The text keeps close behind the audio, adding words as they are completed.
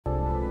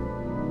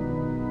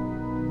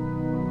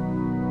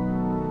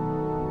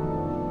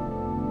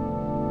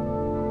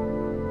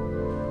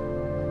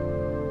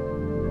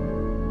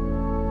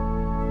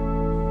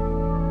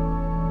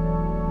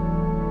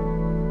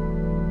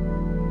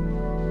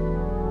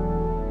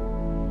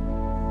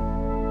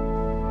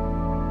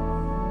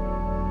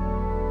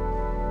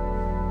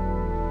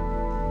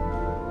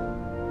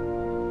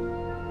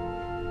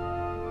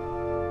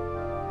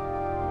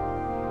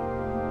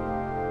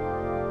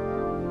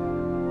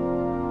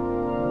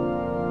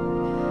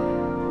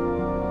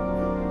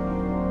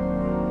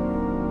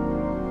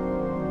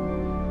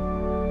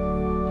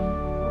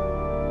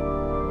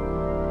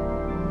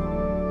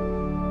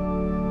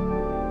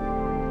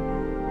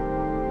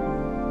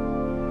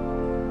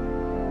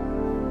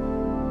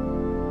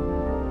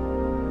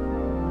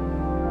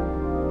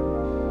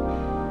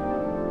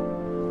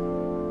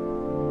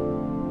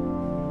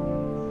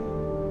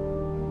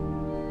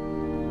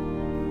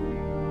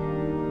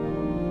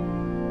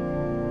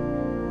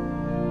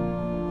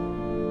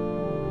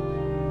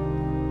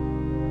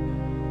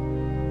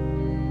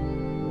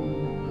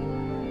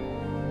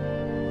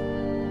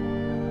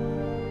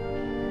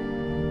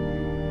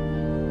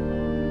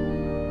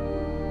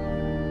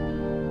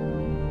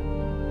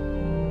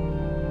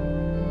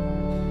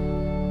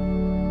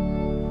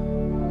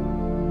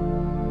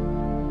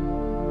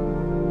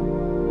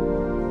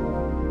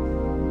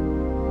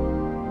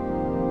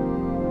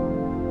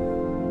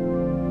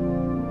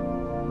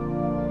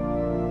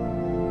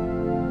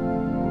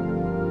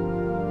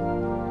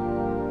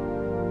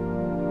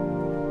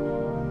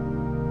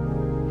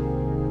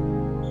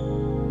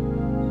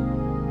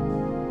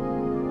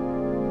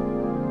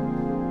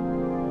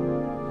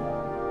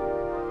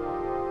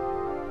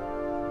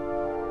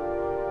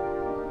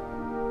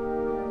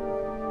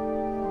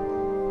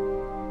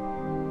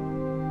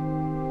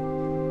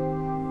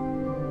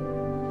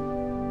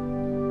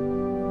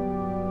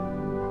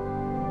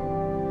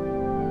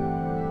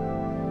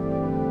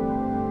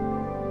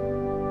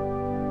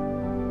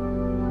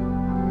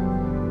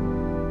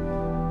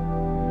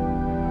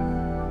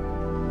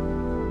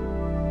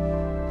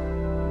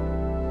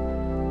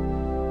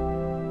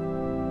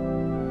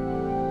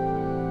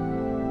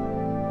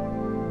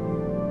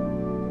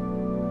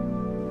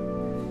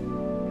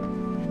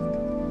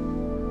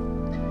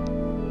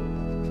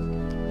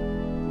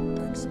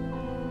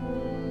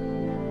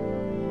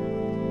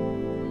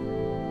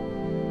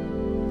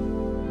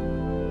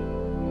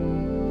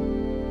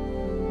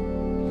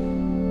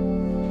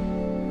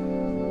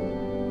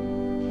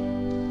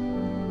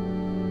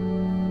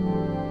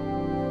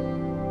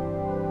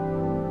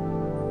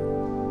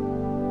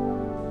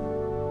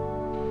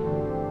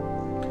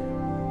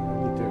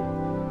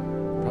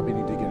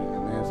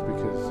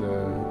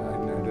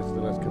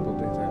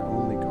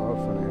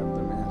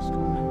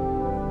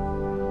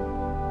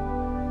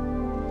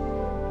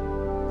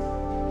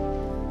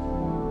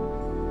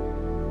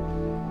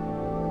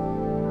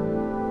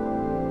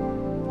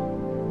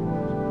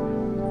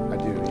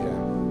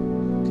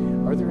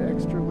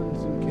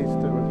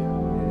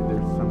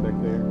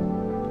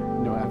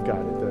I've got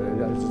it.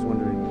 I was just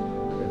wondering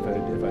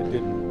if I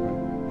didn't.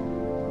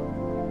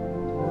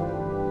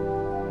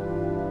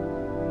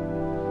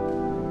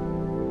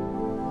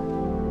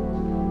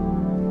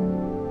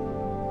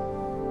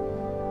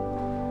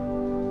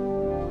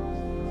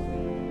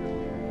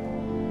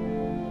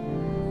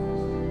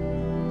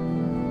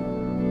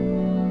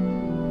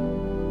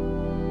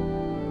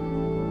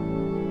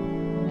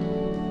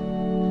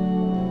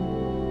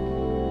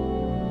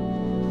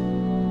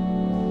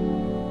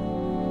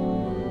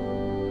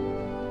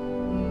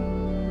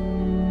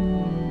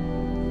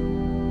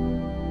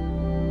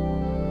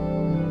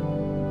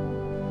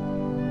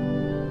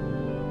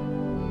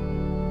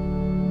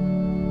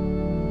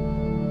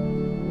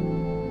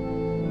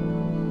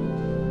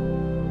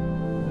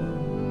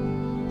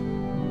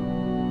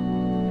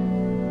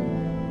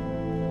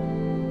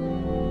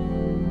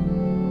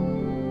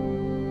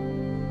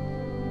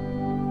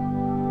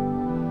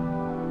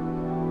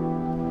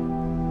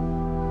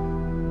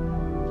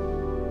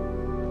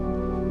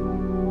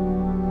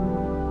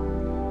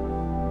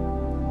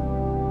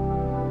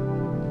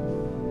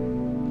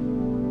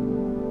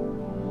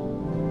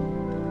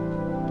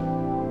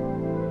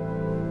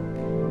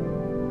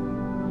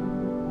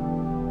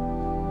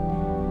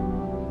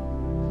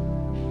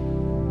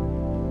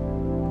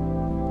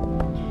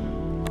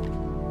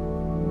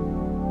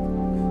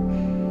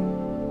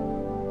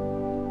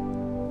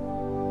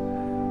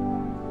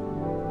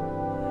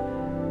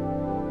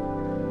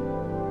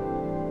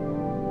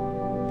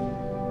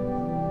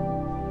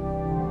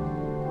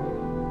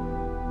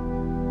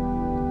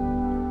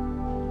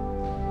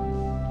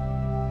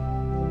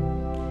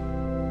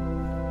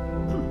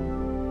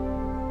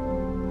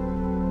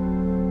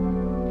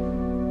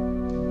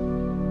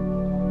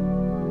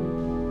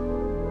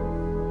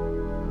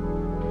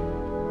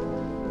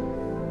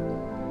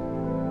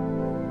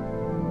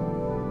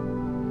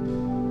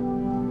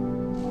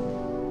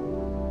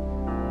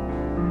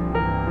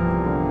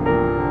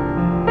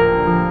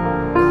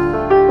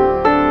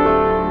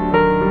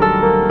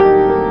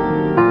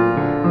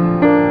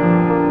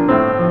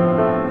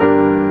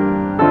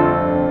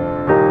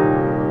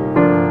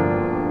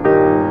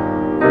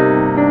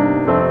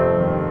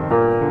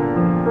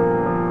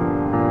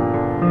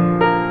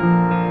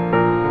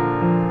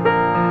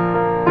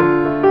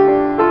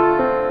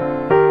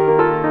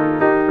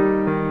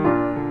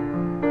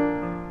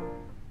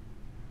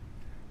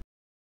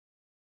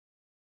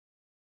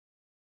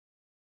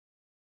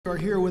 Are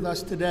here with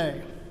us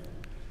today.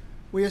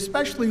 We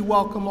especially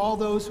welcome all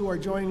those who are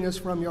joining us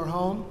from your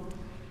home.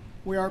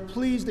 We are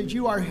pleased that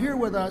you are here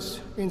with us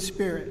in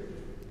spirit.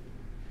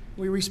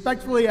 We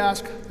respectfully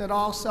ask that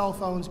all cell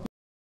phones be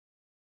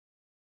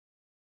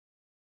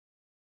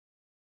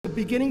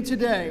beginning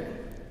today.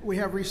 We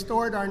have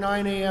restored our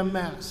 9 a.m.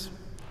 Mass.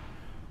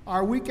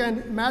 Our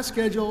weekend Mass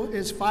schedule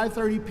is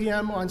 5:30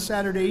 p.m. on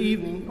Saturday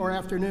evening or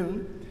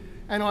afternoon,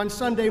 and on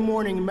Sunday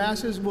morning,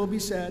 Masses will be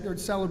said or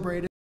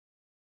celebrated.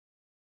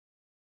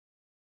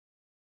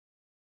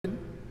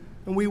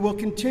 And we will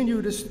continue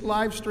to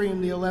live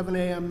stream the 11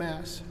 a.m.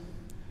 Mass.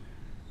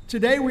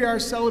 Today we are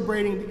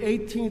celebrating the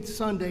 18th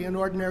Sunday in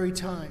Ordinary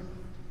Time.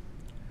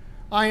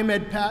 I am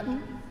Ed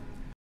Patton.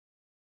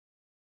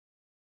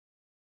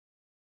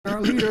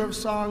 Our leader of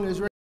song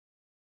is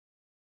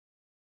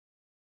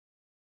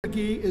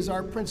Ricky, is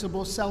our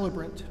principal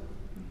celebrant.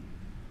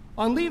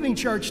 On leaving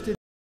church today,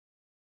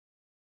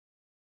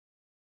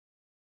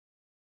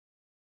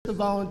 the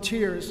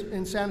volunteers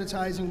in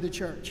sanitizing the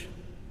church.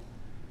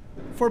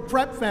 For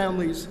prep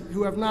families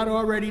who have not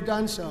already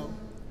done so,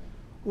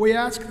 we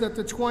ask that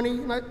the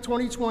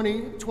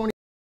 2020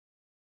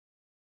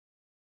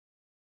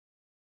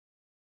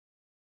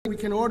 we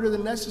can order the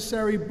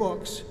necessary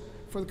books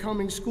for the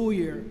coming school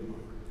year.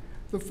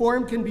 The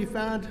form can be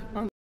found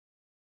on.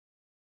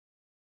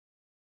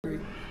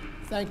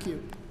 Thank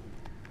you.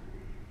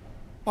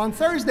 On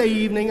Thursday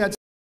evening at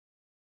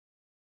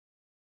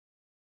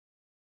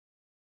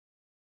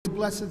the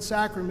Blessed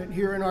Sacrament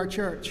here in our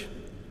church,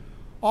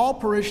 all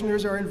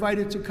parishioners are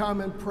invited to come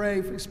and pray,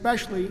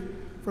 especially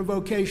for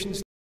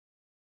vocations.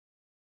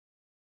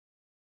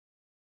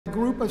 A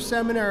group of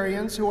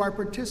seminarians who are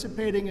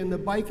participating in the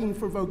Biking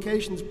for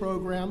Vocations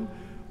program,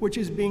 which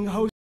is being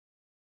hosted.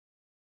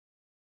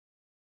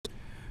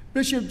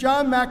 Bishop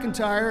John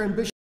McIntyre and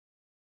Bishop.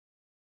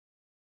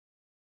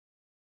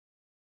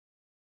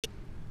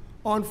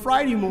 On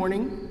Friday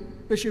morning,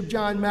 Bishop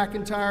John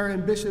McIntyre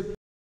and Bishop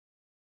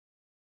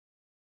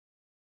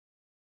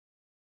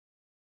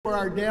for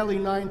our daily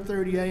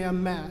 9:30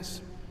 a.m.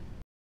 Mass.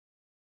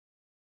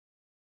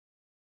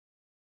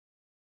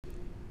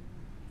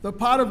 The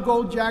pot of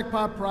gold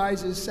jackpot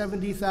prize is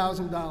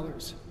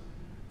 $70,000.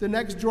 The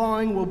next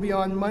drawing will be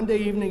on Monday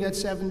evening at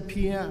 7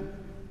 p.m.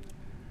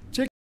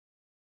 Tickets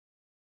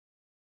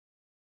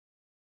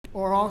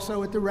are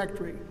also at the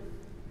rectory.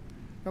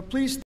 Now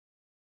please,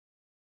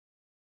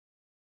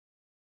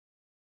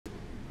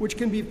 which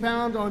can be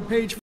found on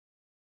page 4.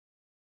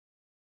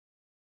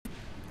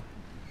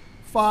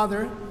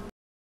 Father,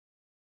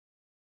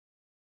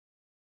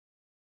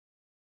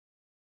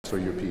 for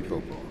your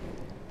people.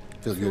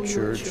 Fill your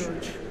church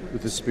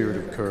with the spirit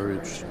of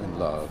courage and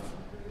love.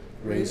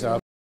 Raise up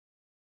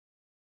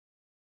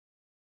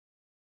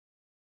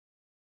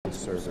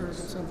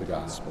servants of the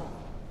gospel.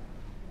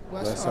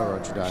 Bless our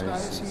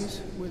archdiocese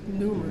with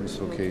numerous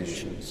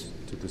vocations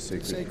to the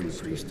sacred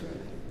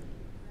priesthood.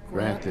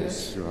 Grant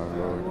this through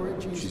our Lord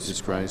Jesus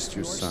Christ,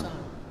 your Son,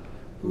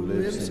 who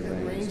lives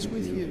and reigns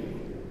with you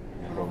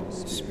and the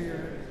Holy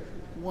Spirit,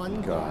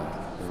 one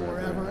God,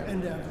 forever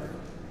and ever.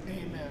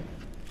 Amen.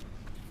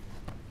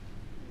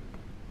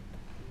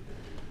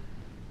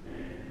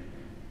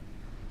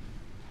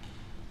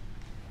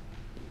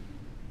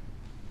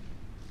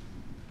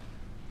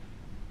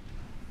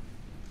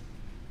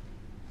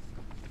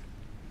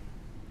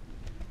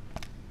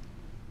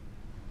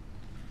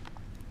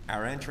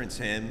 Our entrance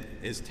hymn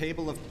is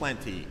Table of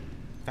Plenty,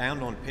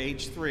 found on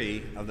page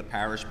 3 of the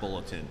parish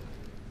bulletin.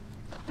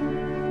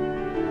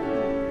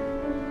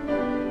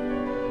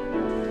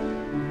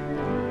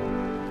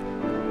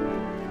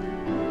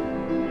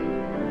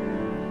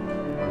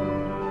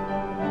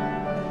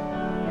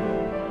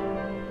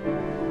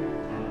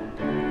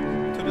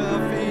 To the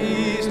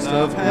feast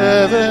of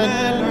heaven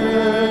and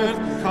earth,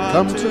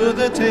 come to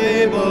the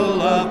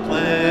table of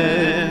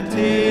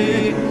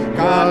plenty.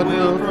 God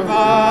will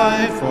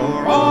provide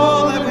for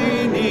all that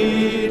we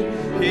need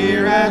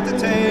here at the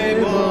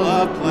table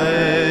of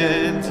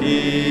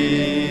plenty.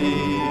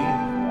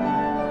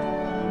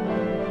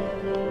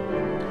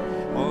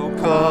 Oh,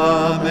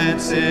 come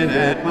and sit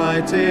at my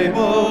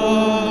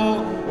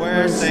table,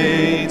 where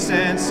saints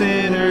and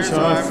sinners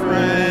are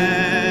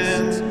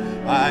friends.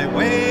 I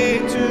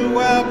wait to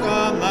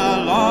welcome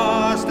the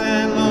lost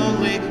and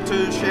lonely,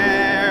 to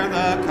share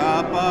the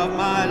cup of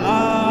my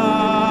love.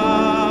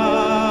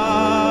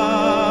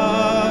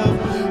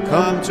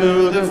 Come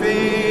to the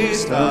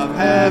feast of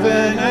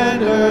heaven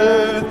and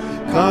earth,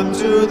 come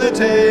to the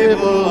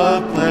table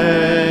of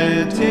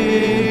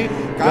plenty.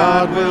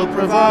 God will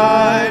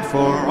provide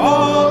for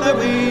all that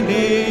we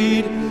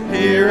need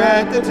here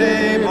at the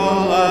table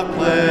of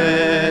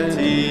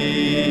plenty.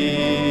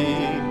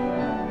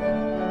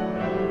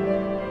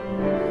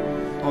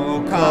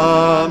 Oh,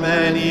 come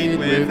and eat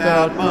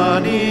without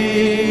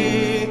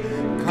money,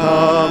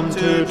 come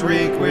to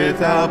drink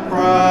without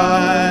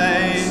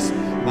price.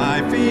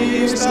 My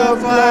feast of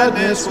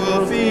gladness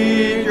will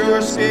feed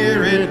your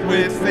spirit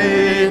with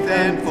faith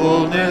and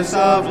fullness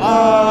of life.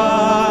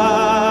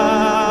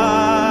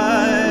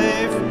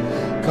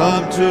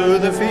 Come to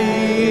the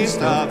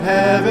feast of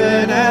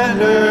heaven and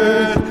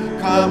earth,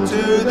 come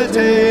to the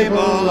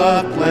table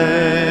of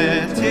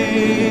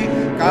plenty.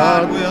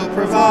 God will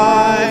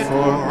provide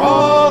for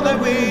all that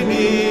we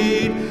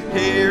need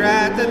here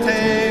at the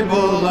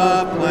table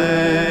of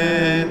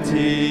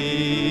plenty.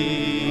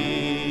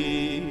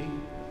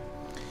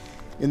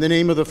 In the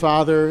name of the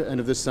Father, and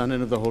of the Son,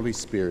 and of the Holy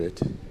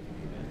Spirit,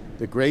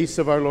 the grace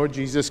of our Lord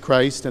Jesus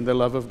Christ, and the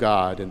love of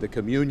God, and the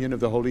communion of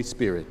the Holy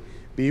Spirit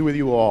be with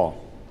you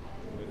all.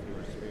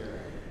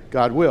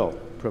 God will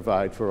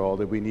provide for all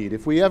that we need.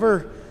 If we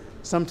ever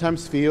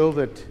sometimes feel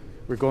that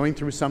we're going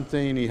through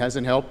something and He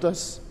hasn't helped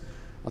us,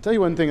 I'll tell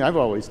you one thing I've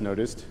always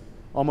noticed,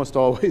 almost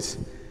always,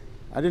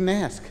 I didn't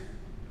ask.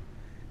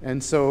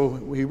 And so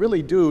we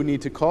really do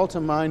need to call to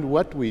mind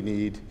what we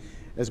need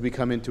as we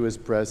come into His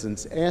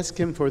presence. Ask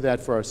Him for that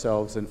for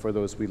ourselves and for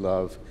those we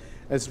love,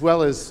 as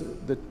well as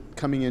the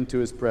coming into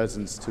His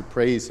presence to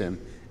praise Him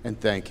and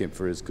thank Him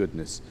for His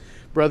goodness.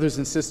 Brothers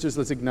and sisters,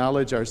 let's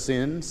acknowledge our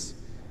sins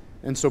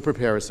and so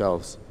prepare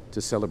ourselves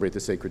to celebrate the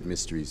sacred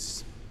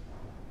mysteries.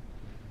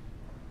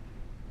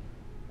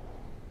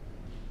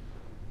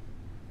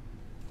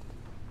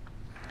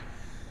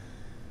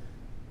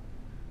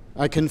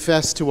 I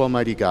confess to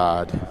Almighty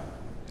God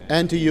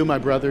and to you, my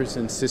brothers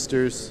and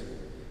sisters,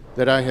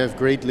 that I have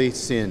greatly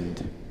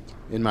sinned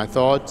in my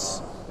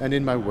thoughts and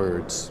in my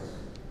words,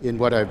 in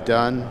what I've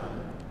done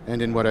and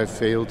in what I've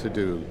failed to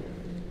do,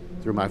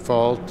 through my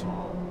fault,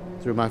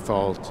 through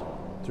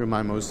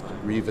my most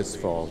grievous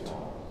fault.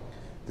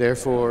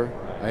 Therefore,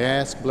 I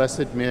ask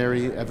Blessed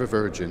Mary, ever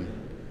Virgin,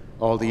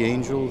 all the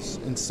angels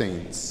and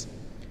saints,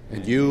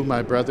 and you,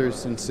 my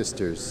brothers and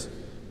sisters,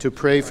 to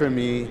pray for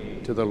me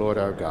to the Lord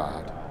our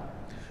God.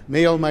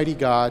 May Almighty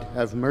God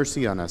have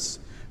mercy on us,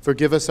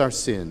 forgive us our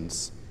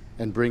sins,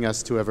 and bring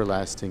us to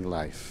everlasting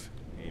life.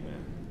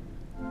 Amen.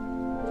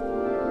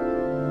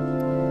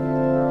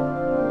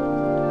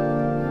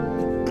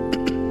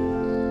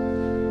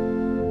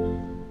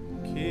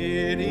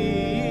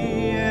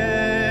 Kyrie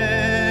eleison.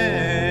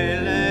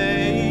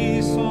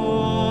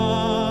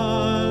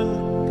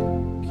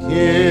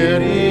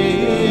 Kyrie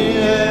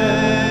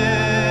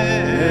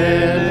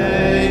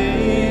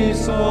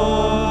eleison.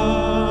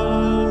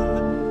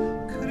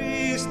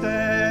 Christe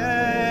eleison.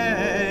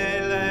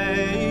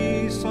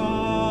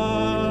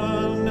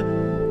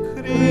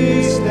 Christe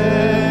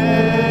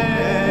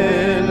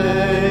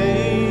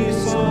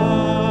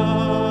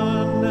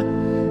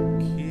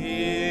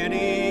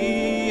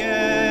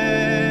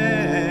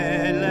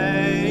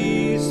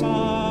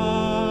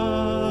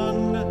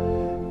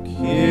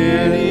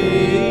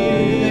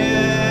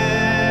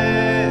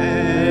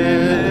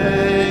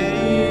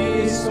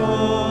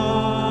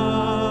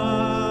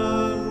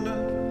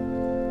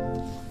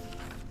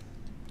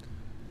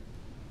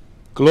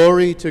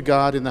Glory to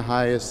God in the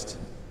highest,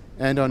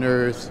 and on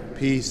earth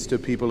peace to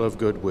people of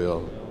good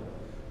will.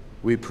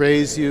 We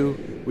praise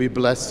you, we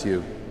bless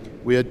you,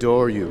 we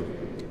adore you,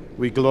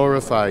 we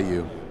glorify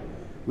you.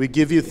 We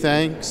give you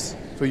thanks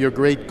for your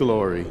great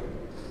glory,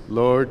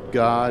 Lord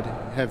God,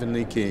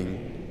 heavenly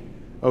King,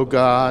 O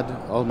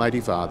God,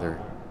 almighty Father,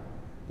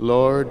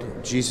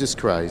 Lord Jesus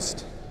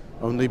Christ,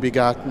 only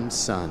begotten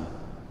Son,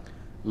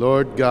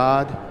 Lord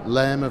God,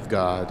 Lamb of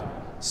God,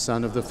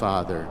 Son of the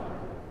Father.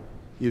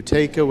 You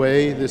take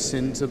away the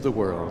sins of the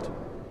world.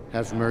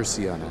 Have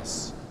mercy on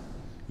us.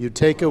 You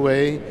take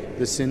away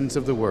the sins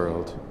of the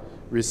world.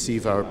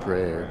 Receive our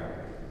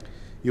prayer.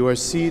 You are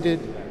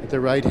seated at the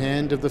right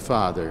hand of the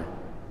Father.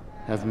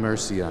 Have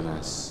mercy on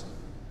us.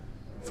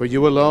 For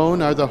you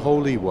alone are the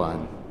Holy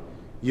One.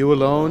 You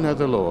alone are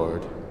the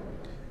Lord.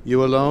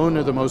 You alone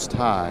are the Most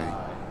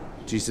High,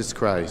 Jesus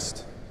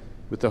Christ,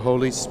 with the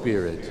Holy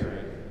Spirit,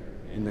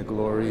 in the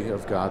glory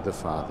of God the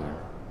Father.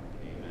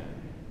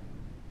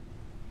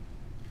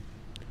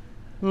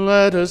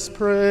 Let us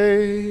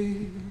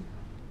pray.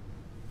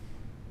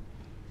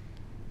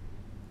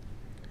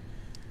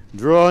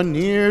 Draw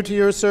near to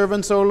your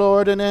servants, O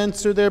Lord, and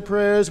answer their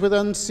prayers with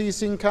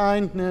unceasing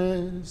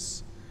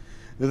kindness,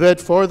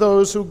 that for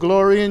those who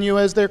glory in you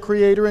as their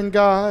Creator and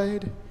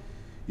Guide,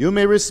 you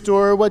may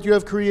restore what you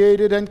have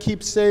created and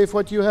keep safe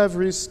what you have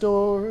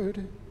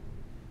restored.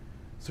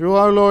 Through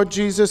our Lord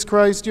Jesus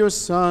Christ, your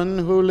Son,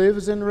 who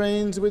lives and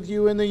reigns with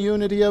you in the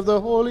unity of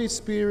the Holy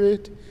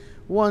Spirit,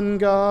 one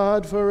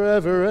God,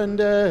 forever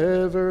and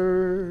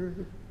ever.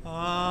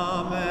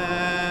 Amen.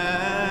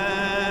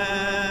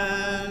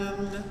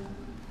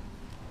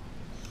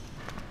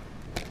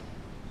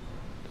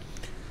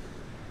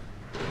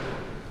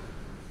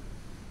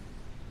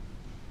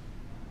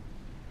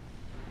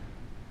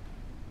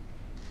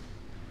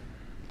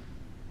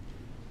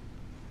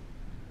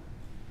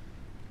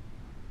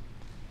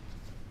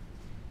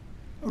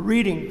 A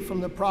reading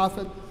from the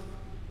prophet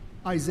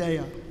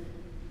Isaiah.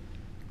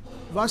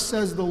 Thus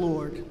says the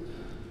Lord,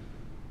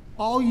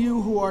 all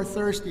you who are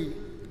thirsty,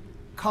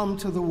 come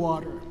to the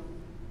water.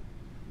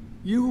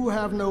 You who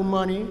have no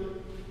money,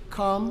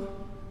 come,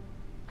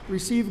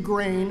 receive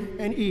grain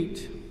and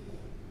eat.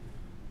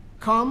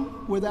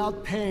 Come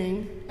without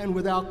paying and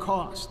without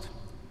cost.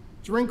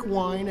 Drink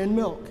wine and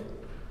milk.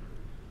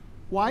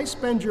 Why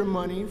spend your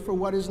money for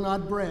what is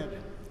not bread,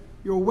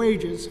 your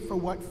wages for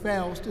what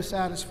fails to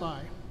satisfy?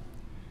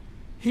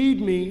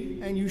 Heed me,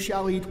 and you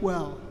shall eat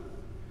well.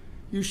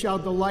 You shall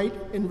delight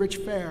in rich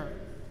fare.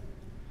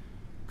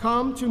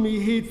 Come to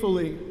me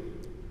heedfully.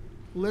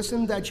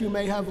 Listen that you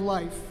may have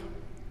life.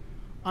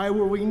 I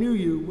will renew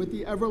you with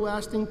the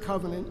everlasting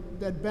covenant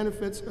that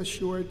benefits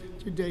assured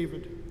to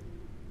David.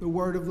 The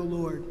word of the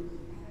Lord.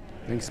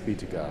 Thanks be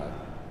to God.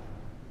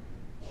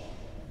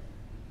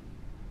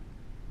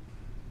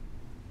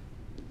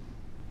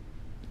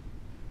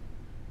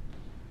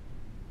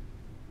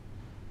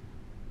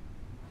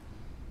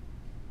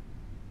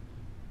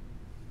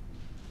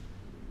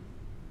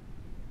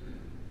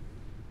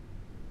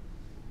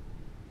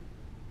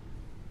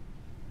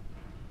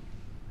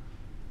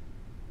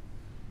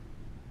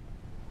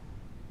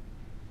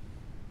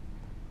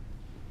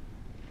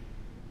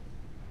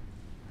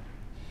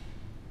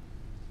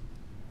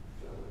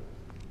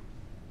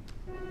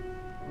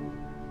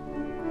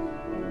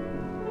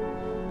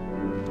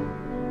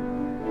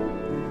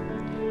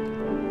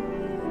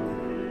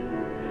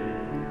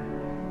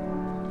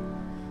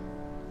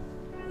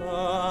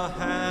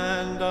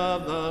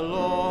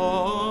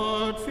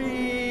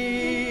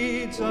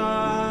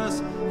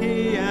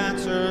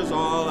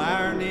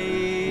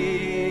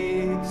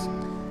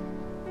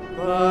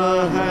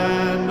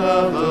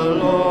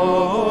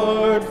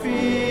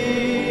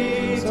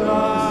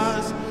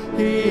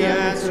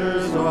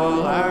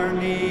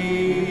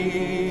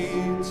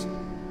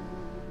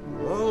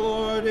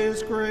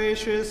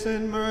 Gracious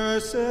and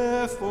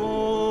merciful,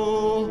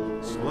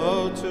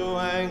 slow to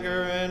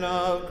anger and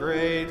of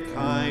great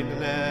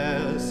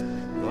kindness.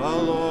 The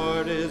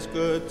Lord is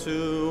good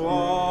to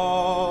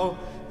all,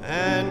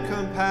 and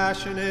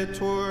compassionate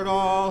toward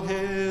all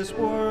his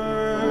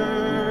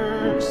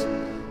works.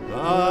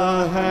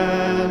 The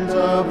hand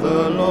of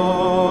the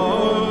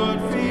Lord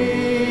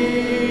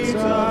feeds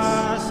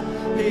us.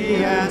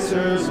 He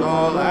answers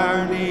all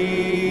our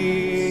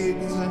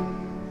needs.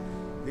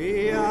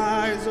 The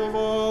eyes of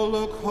all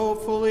look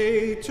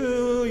hopefully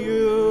to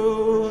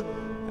you,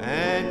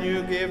 and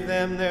you give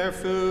them their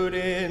food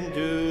in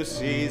due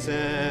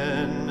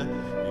season.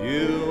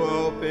 You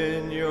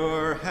open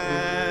your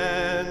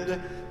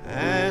hand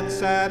and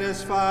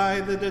satisfy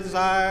the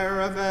desire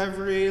of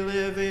every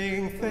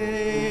living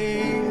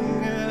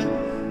thing.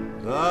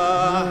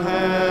 The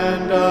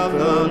hand of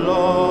the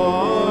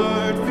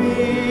Lord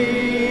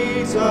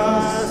feeds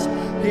us.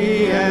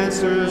 He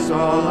answers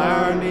all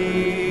our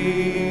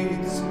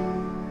needs.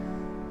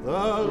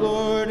 The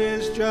Lord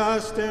is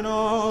just in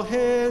all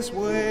his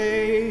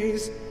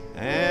ways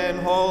and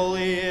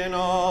holy in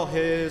all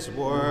his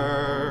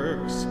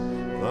works.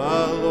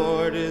 The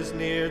Lord is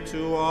near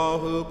to all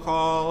who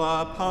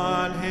call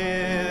upon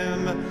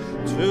him,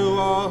 to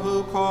all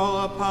who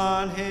call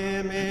upon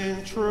him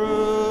in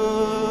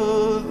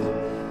truth.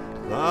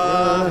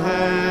 The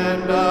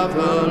hand of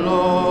the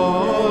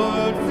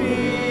Lord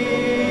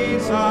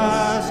feeds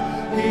us,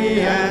 he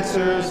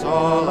answers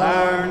all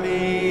our needs.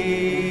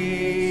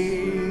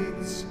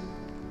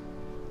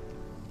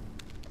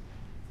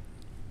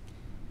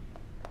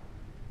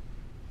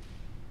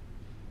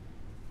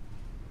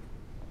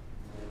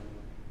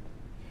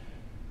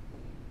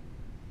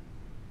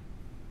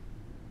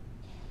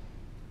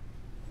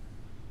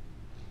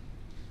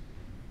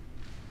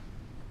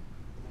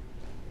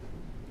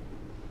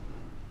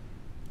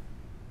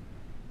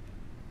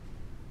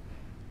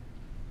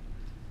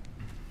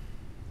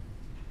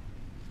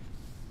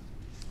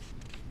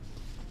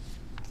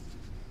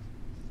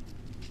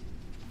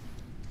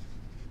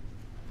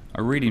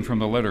 A reading from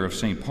the letter of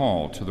St.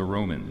 Paul to the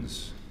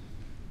Romans.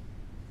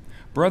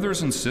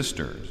 Brothers and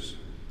sisters,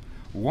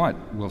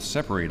 what will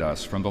separate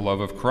us from the love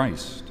of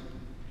Christ?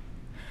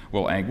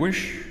 Will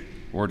anguish,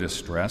 or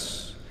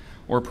distress,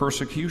 or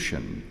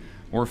persecution,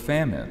 or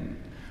famine,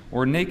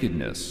 or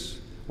nakedness,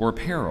 or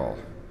peril,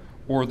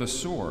 or the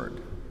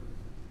sword?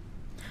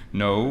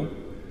 No,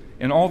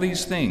 in all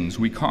these things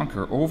we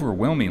conquer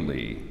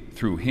overwhelmingly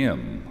through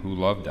him who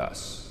loved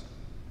us.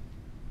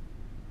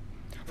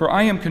 For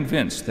I am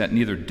convinced that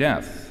neither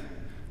death,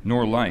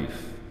 nor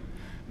life,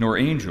 nor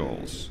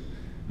angels,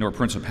 nor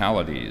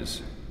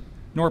principalities,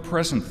 nor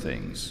present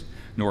things,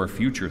 nor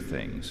future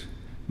things,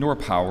 nor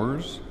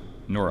powers,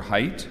 nor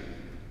height,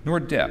 nor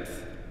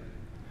depth,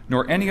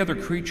 nor any other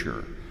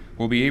creature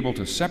will be able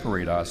to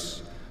separate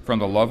us from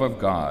the love of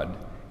God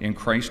in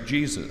Christ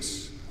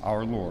Jesus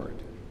our Lord.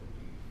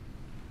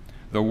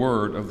 The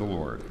word of the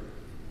Lord.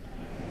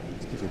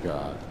 Thanks be to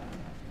God.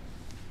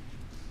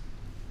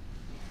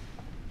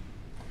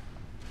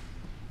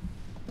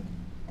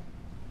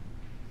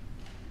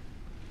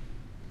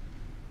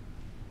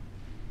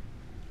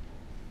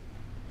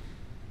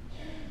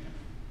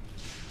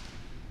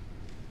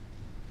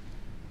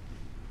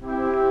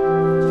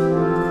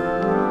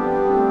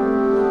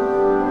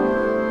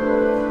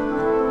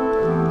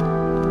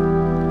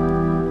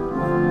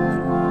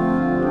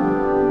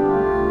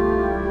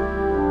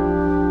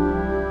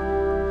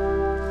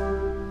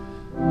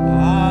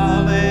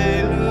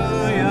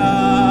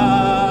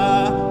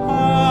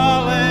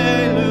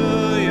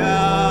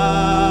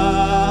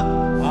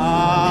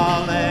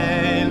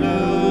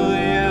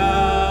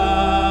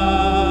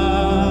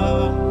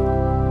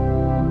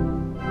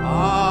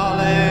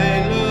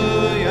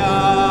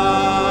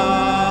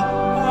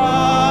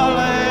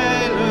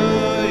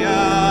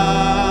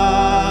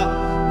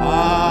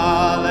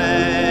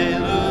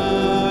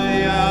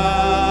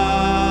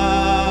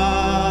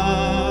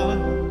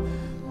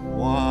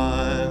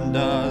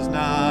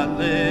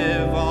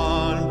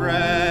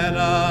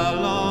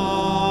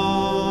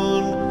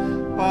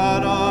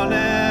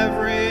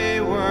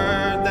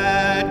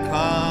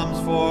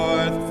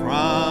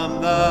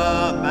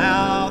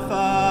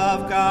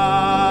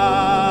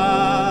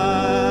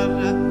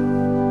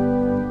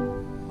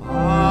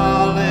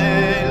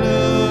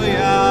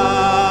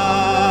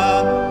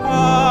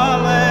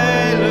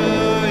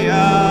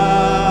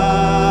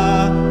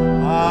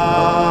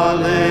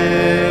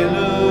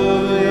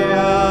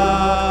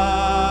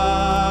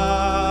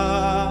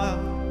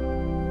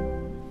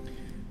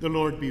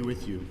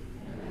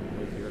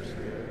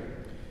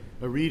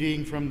 A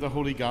reading from the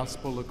Holy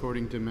Gospel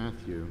according to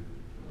Matthew.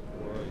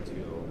 Glory to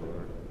you, O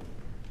Lord.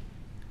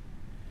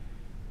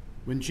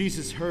 When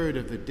Jesus heard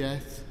of the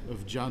death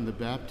of John the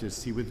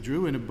Baptist, he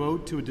withdrew in a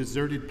boat to a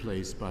deserted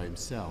place by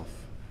himself.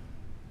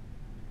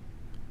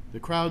 The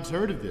crowds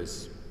heard of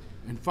this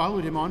and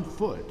followed him on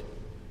foot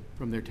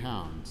from their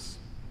towns.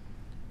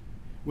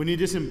 When he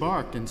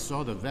disembarked and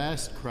saw the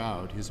vast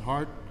crowd, his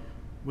heart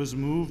was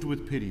moved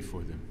with pity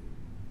for them,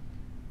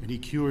 and he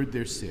cured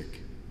their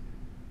sick.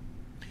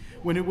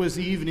 When it was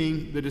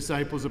evening, the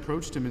disciples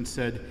approached him and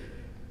said,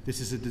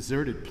 "This is a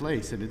deserted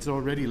place, and it's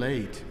already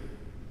late.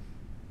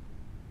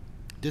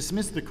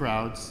 Dismiss the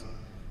crowds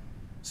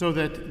so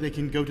that they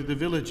can go to the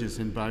villages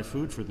and buy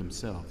food for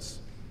themselves."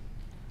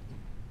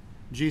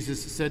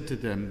 Jesus said to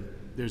them,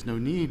 "There's no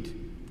need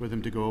for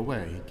them to go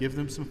away. Give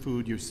them some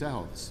food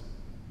yourselves."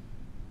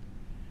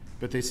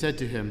 But they said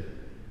to him,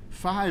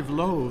 5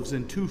 loaves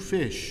and 2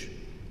 fish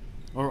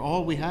are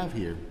all we have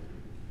here."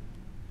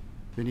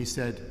 Then he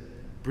said,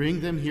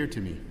 "Bring them here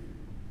to me."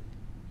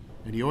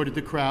 And he ordered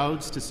the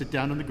crowds to sit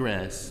down on the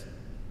grass.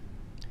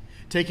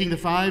 Taking the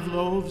 5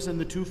 loaves and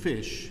the 2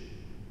 fish,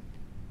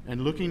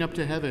 and looking up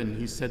to heaven,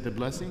 he said the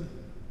blessing,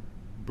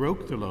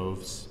 broke the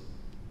loaves,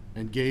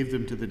 and gave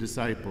them to the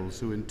disciples,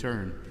 who in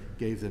turn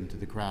gave them to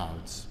the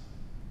crowds.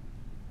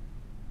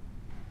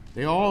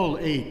 They all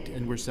ate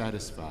and were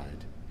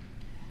satisfied,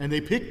 and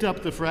they picked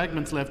up the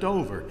fragments left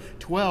over,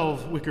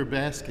 12 wicker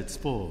baskets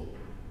full.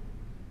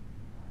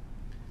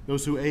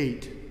 Those who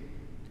ate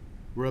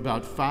were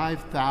about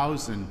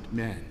 5,000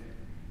 men,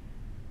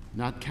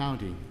 not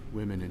counting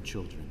women and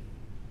children.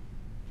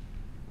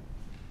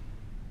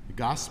 The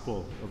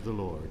gospel of the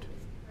Lord.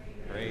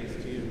 Praise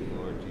to you,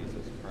 Lord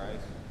Jesus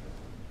Christ.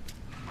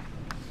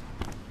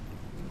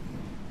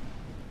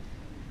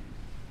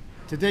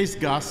 Today's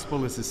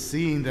gospel is a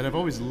scene that I've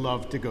always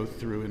loved to go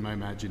through in my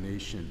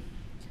imagination,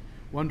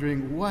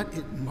 wondering what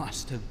it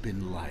must have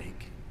been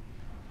like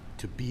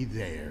to be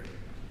there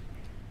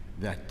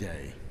that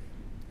day,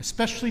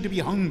 especially to be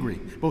hungry,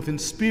 both in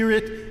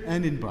spirit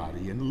and in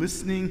body, and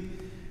listening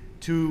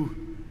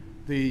to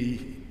the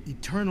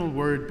eternal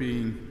word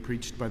being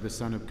preached by the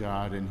Son of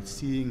God and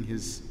seeing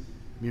his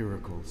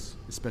miracles,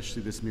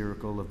 especially this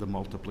miracle of the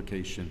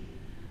multiplication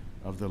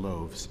of the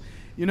loaves.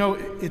 You know,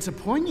 it's a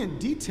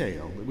poignant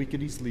detail that we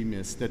could easily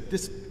miss, that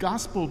this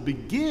gospel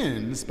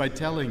begins by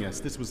telling us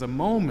this was a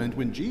moment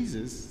when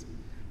Jesus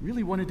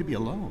really wanted to be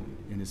alone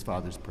in his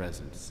Father's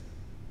presence,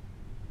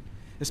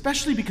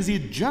 especially because he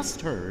had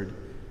just heard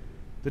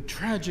the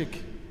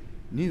tragic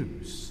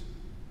news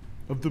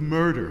of the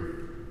murder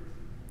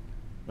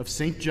of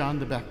St. John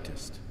the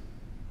Baptist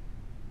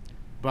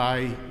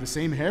by the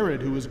same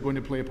Herod who was going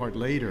to play a part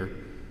later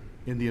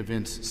in the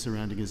events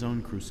surrounding his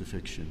own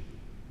crucifixion.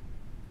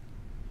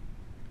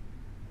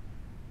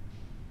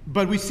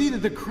 But we see that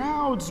the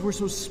crowds were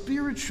so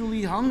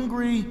spiritually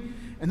hungry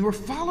and they were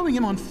following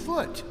him on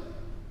foot,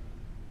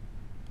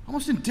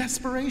 almost in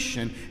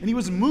desperation, and he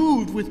was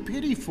moved with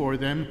pity for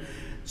them.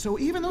 So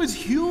even though his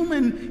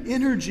human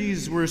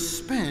energies were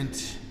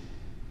spent,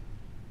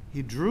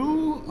 he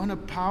drew on a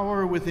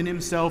power within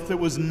himself that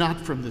was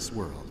not from this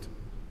world.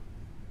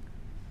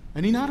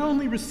 And he not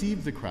only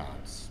received the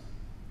crowds,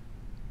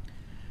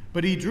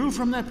 but he drew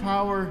from that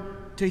power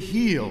to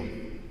heal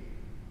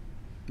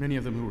many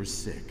of them who were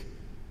sick.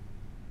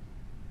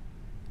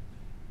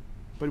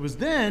 But it was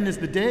then, as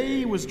the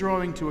day was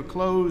drawing to a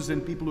close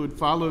and people who had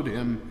followed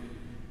him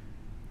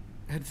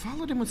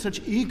with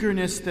such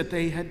eagerness that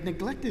they had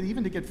neglected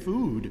even to get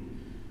food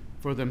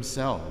for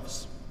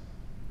themselves.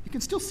 You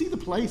can still see the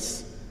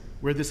place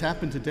where this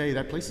happened today.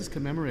 That place is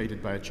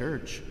commemorated by a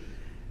church.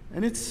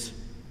 And it's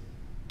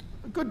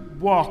a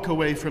good walk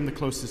away from the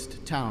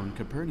closest town,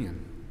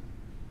 Capernaum.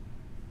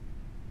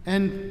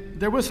 And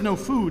there was no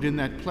food in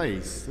that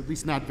place, at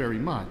least not very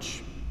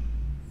much.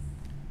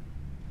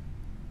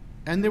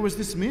 And there was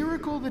this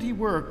miracle that he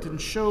worked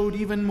and showed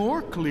even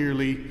more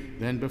clearly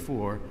than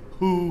before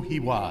who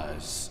he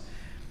was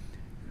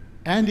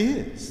and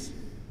is.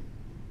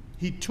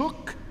 He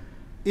took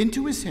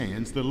into his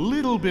hands the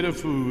little bit of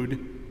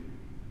food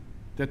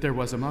that there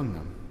was among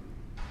them.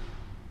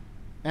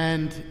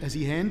 And as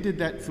he handed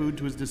that food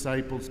to his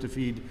disciples to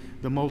feed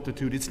the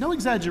multitude, it's no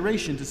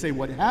exaggeration to say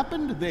what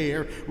happened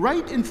there,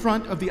 right in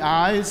front of the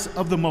eyes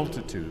of the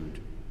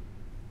multitude,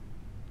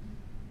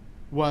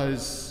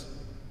 was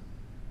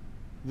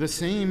the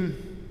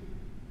same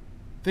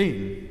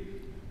thing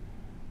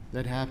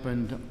that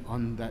happened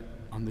on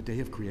the day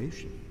of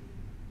creation.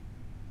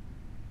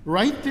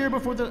 Right there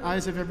before the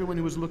eyes of everyone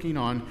who was looking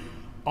on,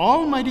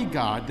 Almighty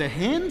God, the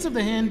hand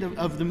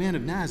of the man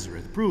of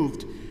Nazareth,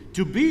 proved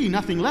to be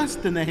nothing less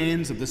than the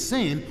hands of the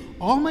same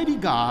Almighty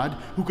God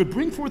who could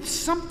bring forth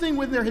something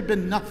where there had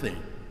been nothing,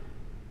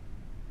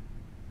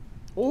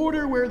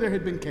 order where there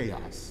had been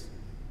chaos,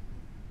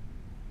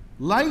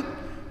 light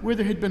where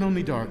there had been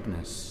only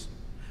darkness.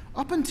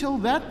 Up until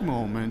that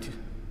moment,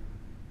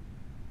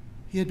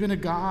 he had been a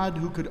God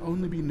who could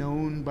only be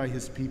known by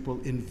his people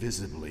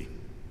invisibly,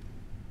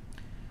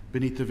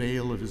 beneath the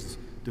veil of his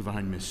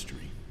divine mystery.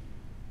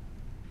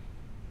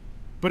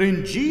 But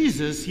in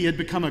Jesus, he had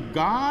become a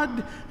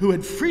God who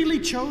had freely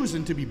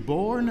chosen to be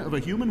born of a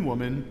human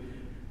woman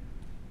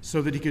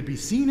so that he could be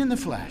seen in the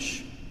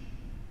flesh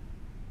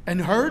and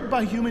heard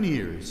by human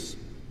ears,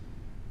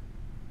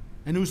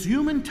 and whose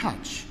human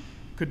touch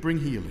could bring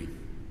healing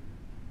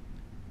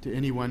to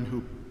anyone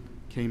who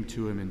came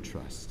to him in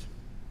trust.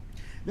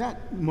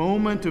 That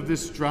moment of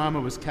this drama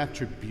was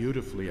captured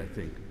beautifully, I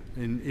think,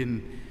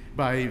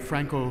 by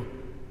Franco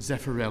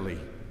Zeffirelli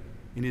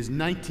in his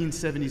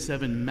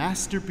 1977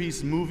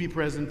 masterpiece movie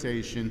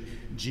presentation,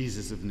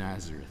 Jesus of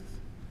Nazareth.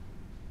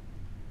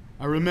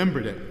 I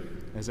remembered it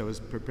as I was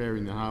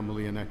preparing the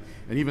homily, and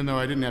even though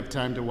I didn't have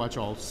time to watch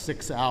all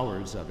 6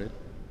 hours of it,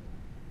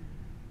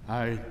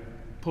 I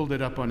pulled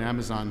it up on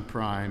Amazon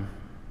Prime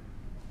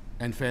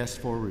and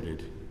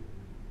fast-forwarded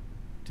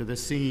to the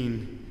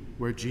scene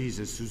where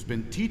Jesus, who's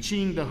been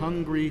teaching the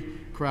hungry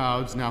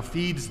crowds, now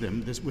feeds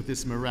them with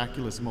this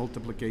miraculous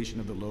multiplication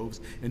of the loaves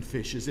and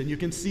fishes. And you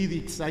can see the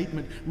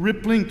excitement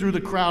rippling through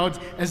the crowds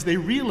as they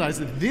realize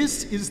that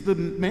this is the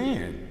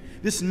man.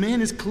 This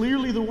man is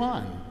clearly the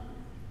one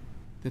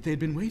that they had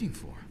been waiting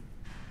for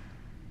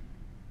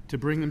to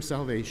bring them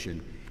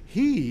salvation.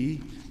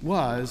 He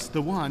was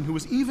the one who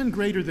was even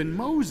greater than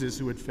Moses,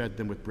 who had fed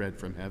them with bread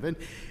from heaven,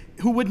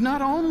 who would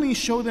not only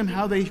show them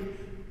how they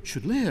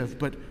should live,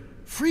 but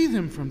free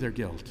them from their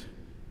guilt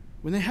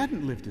when they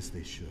hadn't lived as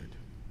they should.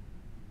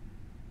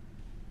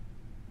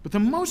 But the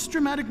most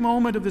dramatic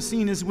moment of the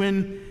scene is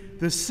when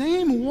the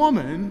same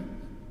woman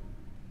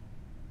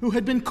who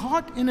had been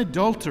caught in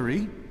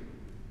adultery,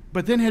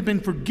 but then had been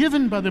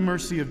forgiven by the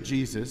mercy of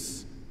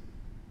Jesus,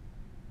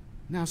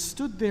 now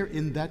stood there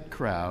in that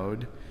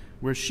crowd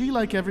where she,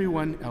 like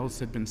everyone else,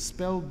 had been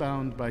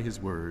spellbound by his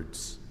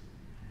words,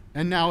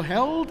 and now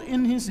held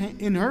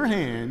in her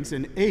hands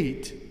and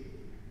ate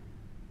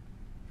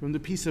from the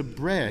piece of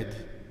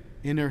bread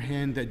in her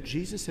hand that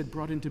Jesus had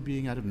brought into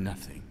being out of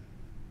nothing.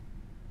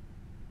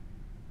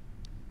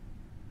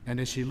 And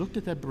as she looked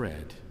at that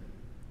bread,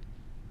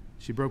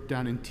 she broke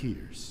down in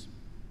tears.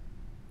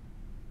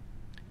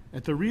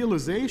 At the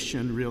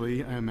realization,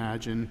 really, I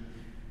imagine,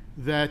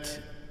 that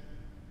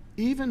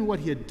even what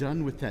he had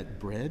done with that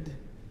bread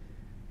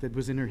that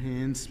was in her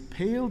hands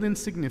paled in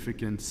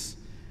significance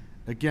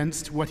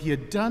against what he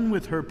had done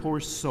with her poor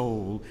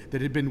soul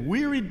that had been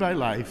wearied by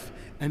life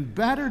and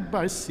battered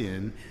by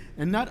sin.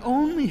 And not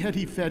only had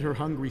he fed her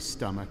hungry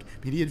stomach,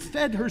 but he had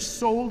fed her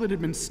soul that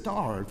had been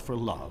starved for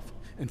love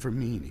and for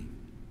meaning.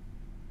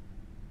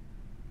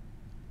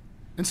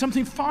 And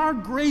something far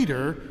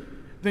greater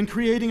than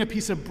creating a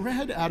piece of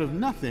bread out of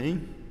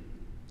nothing,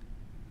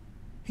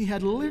 he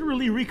had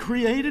literally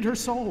recreated her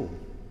soul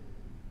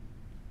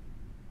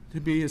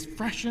to be as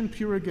fresh and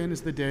pure again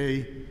as the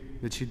day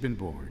that she'd been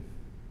born.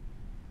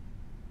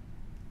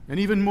 And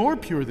even more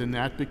pure than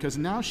that, because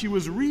now she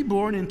was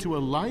reborn into a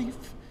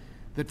life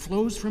that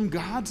flows from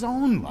God's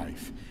own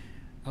life,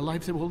 a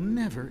life that will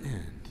never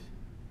end.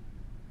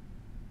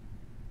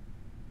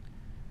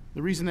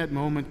 The reason that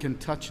moment can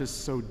touch us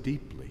so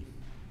deeply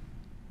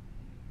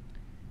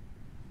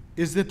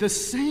is that the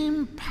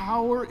same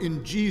power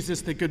in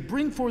Jesus that could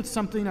bring forth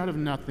something out of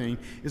nothing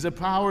is a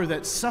power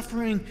that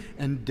suffering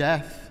and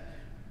death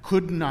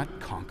could not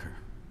conquer.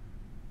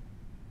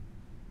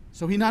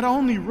 So he not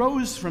only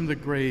rose from the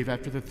grave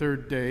after the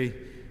third day,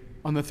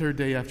 on the third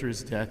day after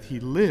his death, he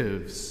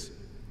lives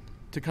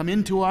to come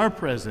into our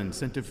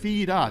presence and to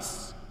feed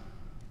us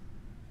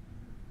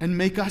and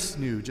make us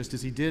new, just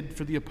as he did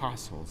for the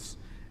apostles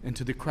and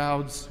to the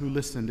crowds who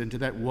listened and to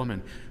that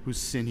woman whose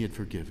sin he had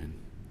forgiven.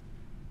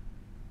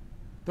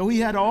 Though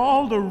he had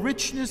all the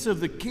richness of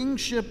the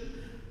kingship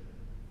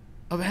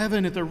of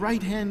heaven at the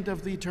right hand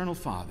of the eternal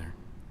Father,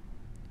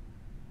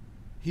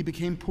 he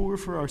became poor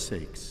for our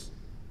sakes,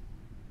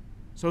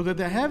 so that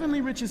the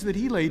heavenly riches that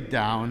he laid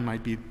down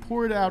might be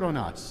poured out on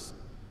us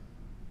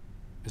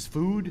as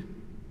food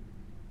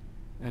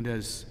and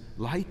as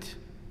light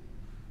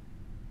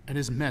and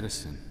as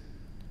medicine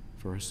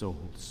for our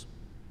souls.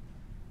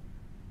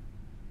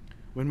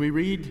 When we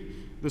read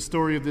the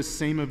story of this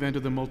same event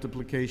of the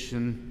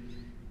multiplication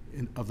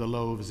of the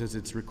loaves as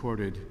it's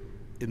recorded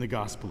in the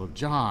Gospel of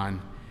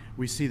John,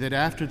 we see that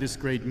after this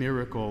great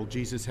miracle,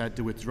 Jesus had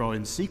to withdraw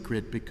in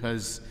secret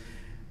because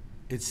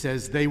it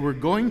says they were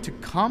going to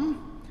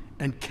come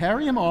and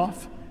carry him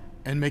off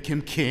and make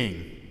him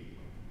king.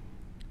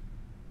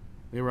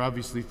 They were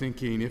obviously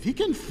thinking, if he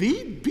can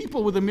feed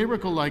people with a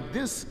miracle like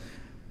this,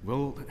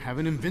 we'll have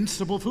an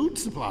invincible food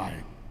supply.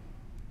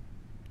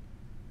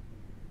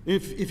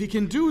 If he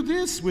can do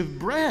this with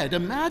bread,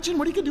 imagine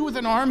what he can do with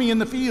an army in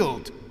the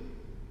field.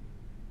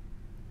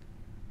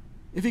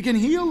 If he can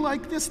heal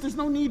like this, there's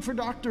no need for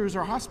doctors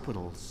or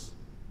hospitals.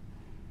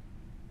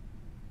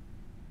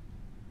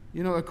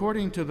 You know,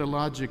 according to the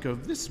logic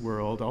of this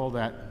world, all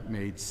that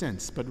made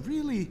sense. But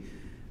really,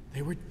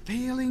 they were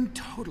failing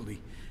totally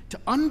to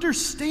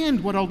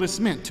understand what all this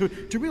meant,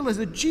 to realize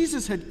that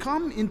Jesus had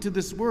come into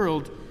this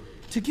world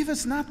to give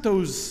us not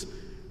those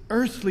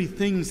earthly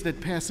things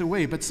that pass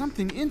away, but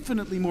something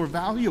infinitely more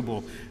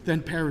valuable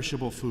than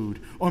perishable food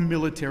or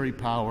military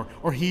power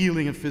or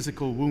healing of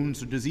physical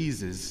wounds or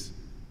diseases.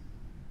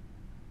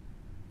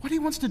 What he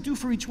wants to do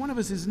for each one of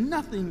us is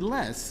nothing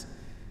less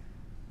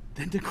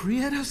than to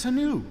create us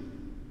anew,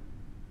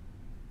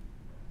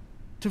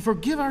 to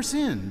forgive our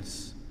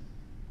sins,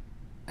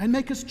 and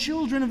make us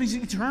children of his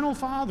eternal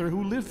Father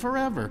who live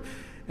forever.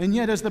 And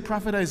yet, as the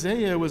prophet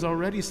Isaiah was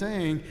already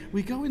saying,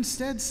 we go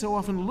instead so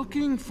often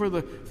looking for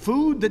the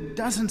food that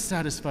doesn't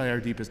satisfy our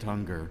deepest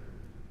hunger,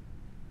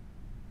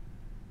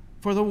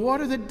 for the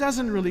water that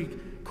doesn't really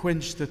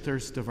quench the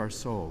thirst of our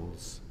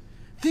souls,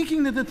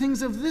 thinking that the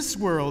things of this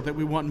world that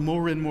we want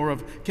more and more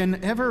of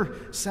can ever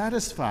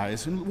satisfy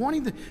us, and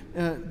wanting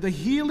the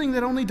healing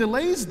that only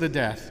delays the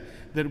death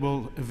that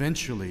will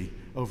eventually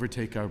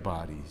overtake our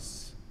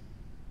bodies.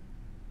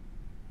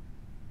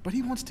 But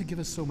he wants to give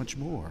us so much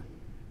more,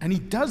 and he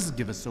does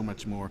give us so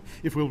much more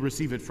if we'll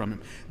receive it from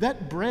him.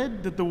 That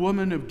bread that the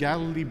woman of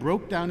Galilee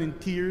broke down in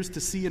tears to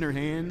see in her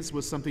hands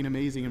was something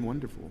amazing and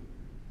wonderful.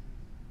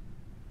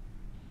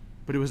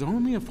 But it was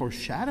only a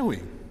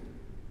foreshadowing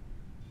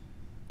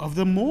of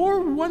the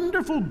more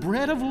wonderful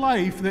bread of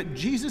life that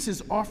Jesus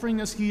is offering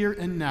us here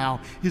and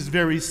now, his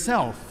very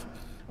self,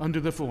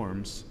 under the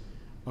forms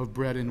of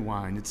bread and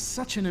wine. It's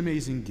such an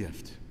amazing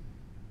gift.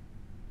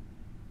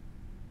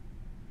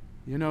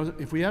 You know,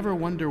 if we ever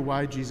wonder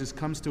why Jesus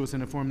comes to us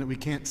in a form that we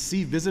can't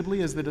see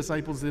visibly as the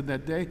disciples did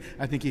that day,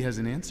 I think he has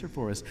an answer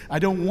for us. I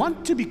don't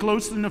want to be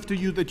close enough to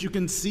you that you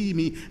can see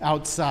me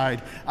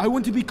outside. I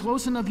want to be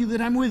close enough to you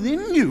that I'm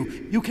within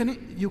you.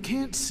 You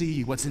can't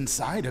see what's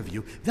inside of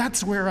you.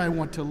 That's where I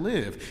want to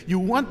live.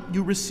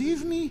 You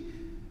receive me?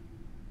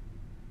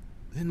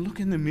 Then look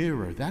in the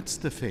mirror. That's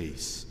the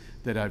face.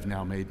 that I've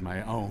now made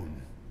my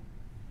own.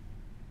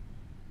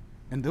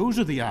 And those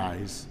are the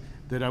eyes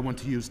that I want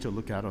to use to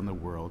look out on the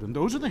world. And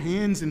those are the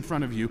hands in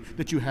front of you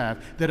that you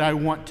have that I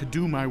want to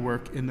do my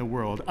work in the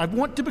world. I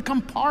want to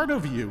become part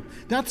of you.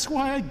 That's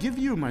why I give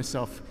you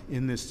myself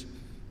in this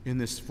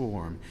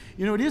form.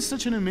 You know, it is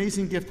such an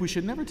amazing gift. We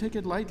should never take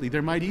it lightly.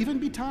 There might even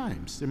be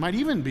times, it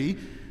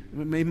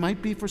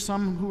might be for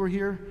some who are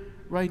here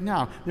right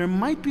now, there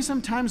might be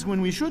some times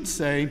when we should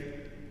say,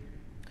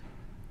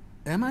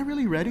 am I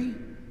really ready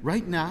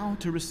right now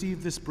to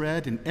receive this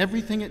bread and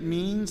everything it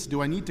means?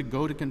 Do I need to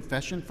go to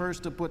confession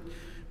first to put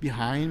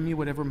behind me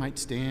whatever might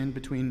stand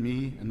between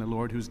me and the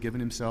Lord who's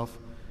given himself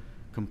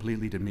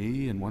completely to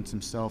me and wants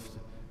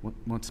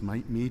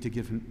me to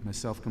give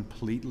myself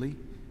completely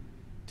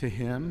to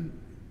him?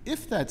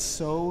 If that's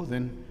so,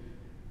 then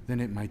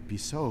it might be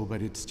so,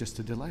 but it's just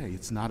a delay.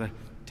 It's not a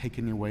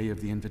taking away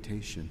of the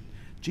invitation.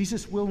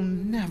 Jesus will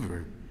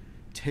never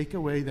take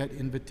away that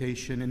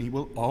invitation, and he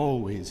will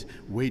always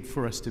wait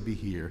for us to be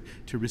here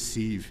to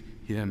receive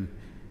him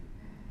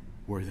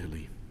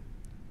worthily,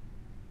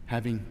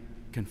 having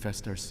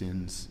confessed our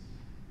sins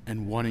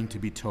and wanting to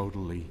be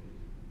totally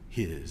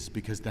his,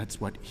 because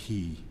that's what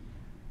he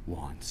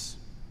wants.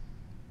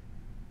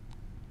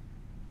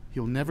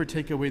 He'll never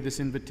take away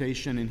this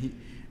invitation, and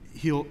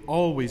he'll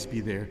always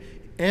be there,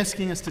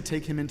 asking us to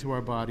take him into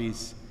our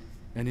bodies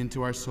and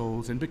into our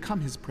souls and become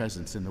his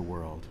presence in the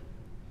world,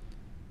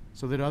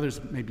 so that others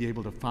may be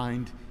able to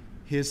find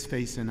his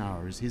face in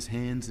ours, his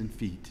hands and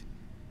feet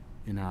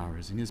in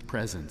ours, and his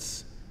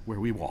presence where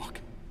we walk,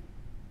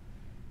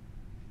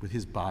 with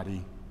his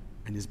body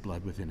and his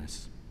blood within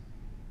us.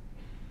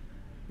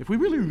 If we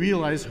really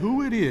realize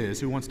who it is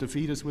who wants to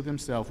feed us with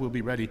himself, we'll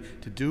be ready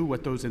to do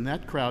what those in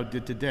that crowd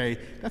did today.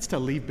 That's to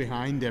leave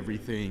behind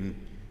everything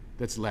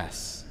that's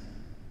less,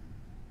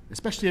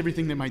 especially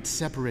everything that might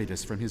separate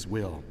us from his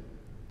will,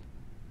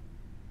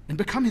 and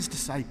become his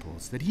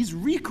disciples that he's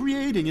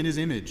recreating in his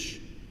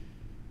image,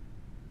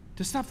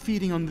 to stop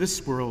feeding on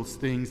this world's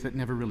things that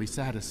never really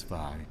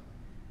satisfy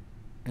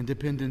and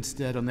depend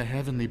instead on the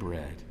heavenly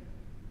bread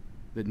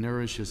that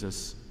nourishes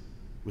us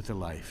with a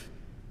life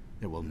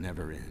that will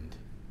never end.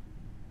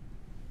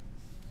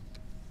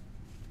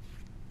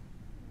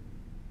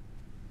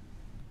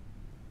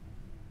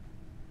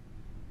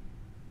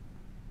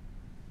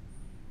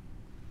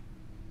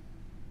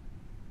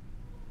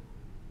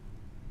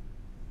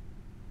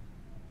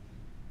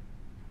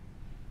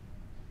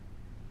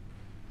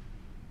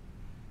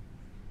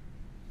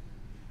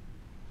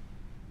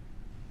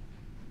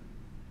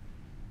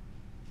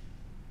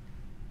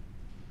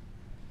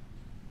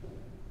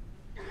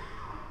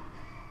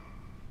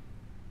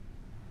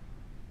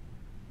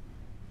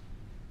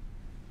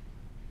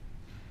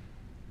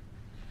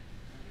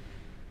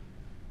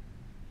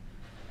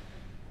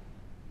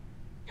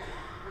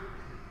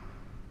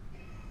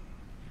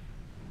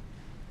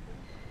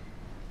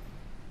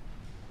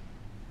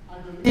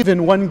 believe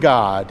in one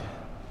God,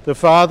 the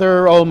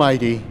Father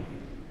Almighty,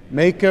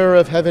 maker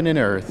of heaven and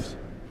earth,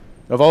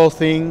 of all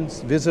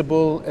things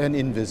visible and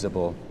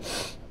invisible.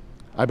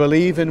 I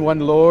believe in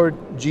one Lord,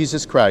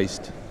 Jesus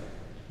Christ,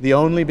 the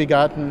only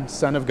begotten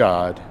Son of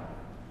God,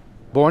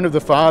 born of the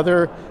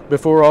Father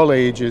before all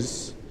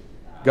ages,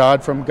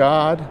 God from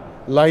God,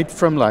 light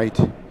from light,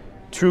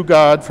 true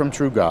God from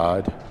true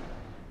God,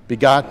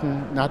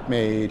 begotten, not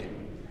made,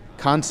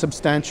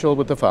 consubstantial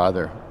with the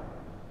Father.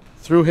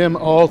 Through him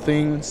all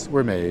things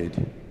were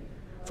made.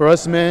 For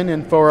us men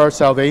and for our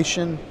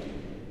salvation,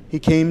 he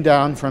came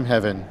down from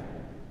heaven,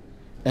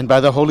 and by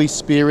the Holy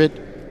Spirit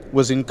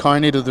was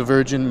incarnate of the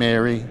Virgin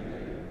Mary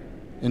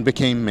and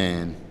became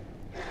man.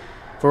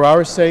 For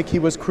our sake he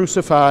was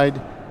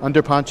crucified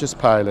under Pontius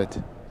Pilate.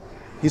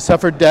 He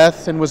suffered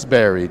death and was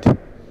buried,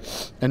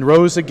 and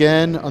rose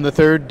again on the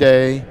third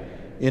day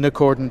in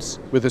accordance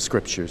with the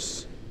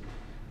Scriptures.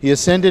 He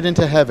ascended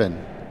into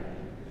heaven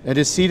and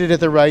is seated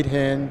at the right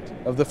hand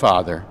of the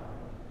Father.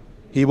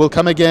 He will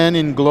come again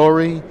in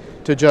glory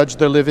to judge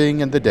the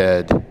living and the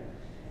dead,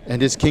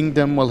 and his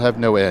kingdom will have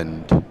no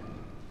end.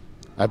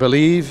 I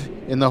believe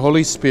in the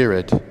Holy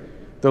Spirit,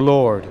 the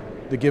Lord,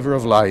 the giver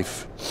of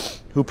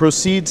life, who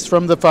proceeds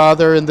from the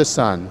Father and the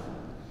Son,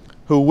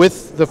 who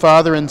with the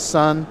Father and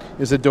Son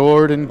is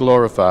adored and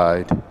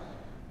glorified,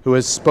 who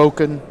has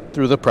spoken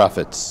through the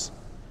prophets.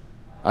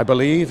 I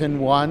believe in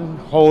one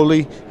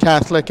holy,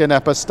 Catholic, and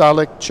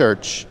Apostolic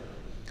Church.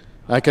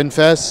 I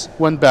confess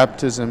one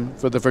baptism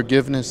for the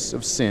forgiveness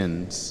of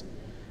sins,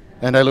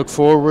 and I look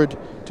forward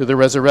to the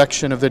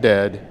resurrection of the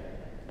dead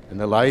and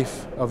the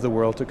life of the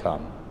world to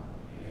come.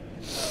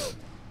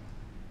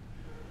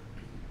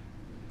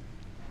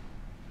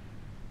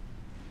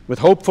 With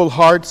hopeful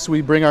hearts,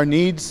 we bring our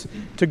needs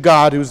to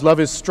God, whose love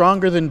is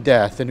stronger than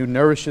death and who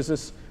nourishes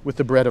us with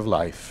the bread of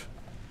life.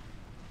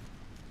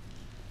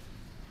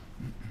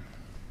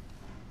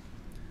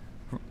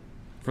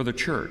 For the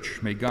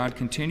Church, may God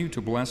continue to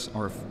bless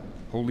our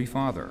Holy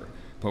Father,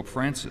 Pope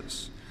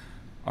Francis,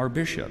 our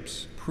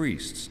bishops,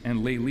 priests,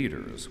 and lay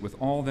leaders with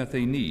all that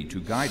they need to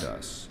guide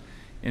us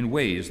in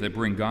ways that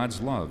bring God's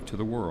love to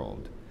the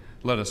world.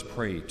 Let us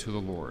pray to the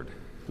Lord.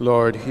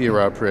 Lord, hear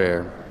our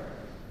prayer.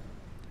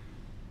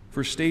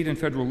 For state and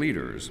federal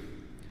leaders,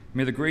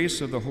 may the grace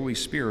of the Holy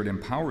Spirit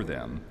empower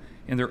them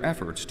in their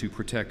efforts to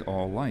protect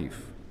all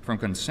life, from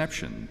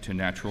conception to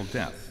natural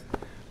death.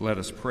 Let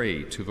us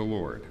pray to the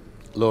Lord.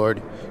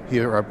 Lord,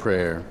 hear our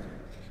prayer.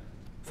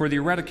 For the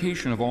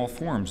eradication of all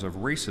forms of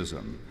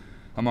racism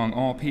among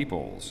all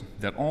peoples,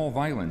 that all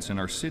violence in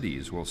our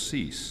cities will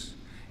cease,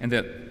 and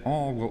that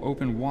all will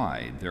open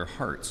wide their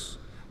hearts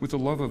with the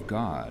love of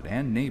God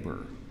and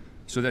neighbor,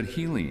 so that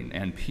healing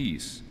and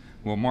peace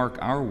will mark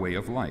our way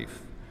of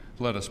life.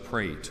 Let us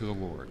pray to the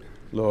Lord.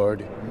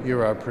 Lord,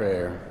 hear our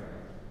prayer.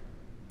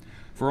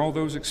 For all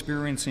those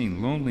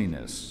experiencing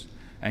loneliness,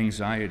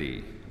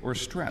 anxiety, or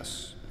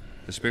stress,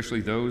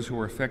 especially those who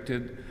are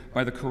affected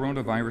by the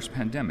coronavirus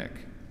pandemic,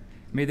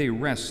 may they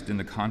rest in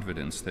the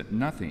confidence that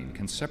nothing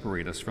can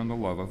separate us from the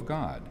love of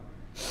God.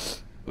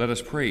 Let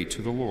us pray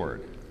to the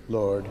Lord.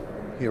 Lord,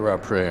 hear our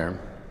prayer.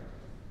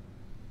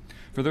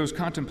 For those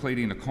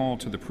contemplating a call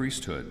to the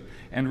priesthood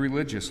and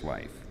religious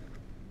life,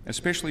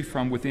 especially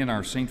from within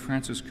our St.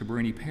 Francis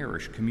Cabrini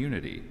Parish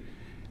community,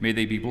 may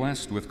they be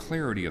blessed with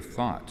clarity of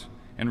thought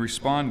and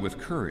respond with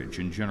courage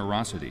and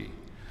generosity.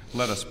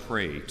 Let us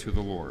pray to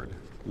the Lord.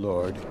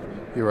 Lord,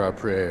 hear our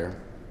prayer.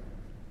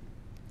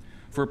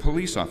 For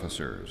police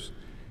officers,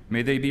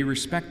 may they be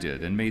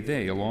respected, and may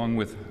they, along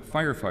with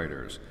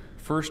firefighters,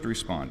 first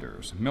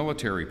responders,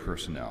 military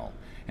personnel,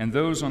 and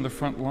those on the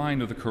front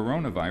line of the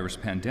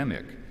coronavirus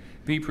pandemic,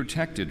 be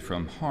protected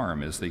from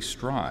harm as they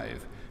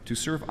strive to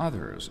serve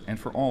others, and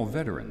for all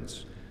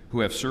veterans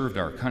who have served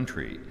our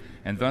country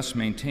and thus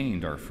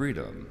maintained our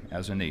freedom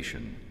as a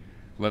nation.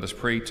 Let us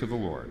pray to the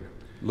Lord.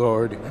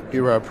 Lord,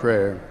 hear our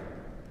prayer.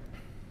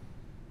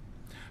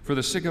 For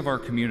the sick of our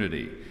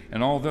community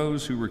and all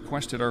those who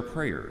requested our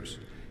prayers,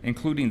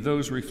 including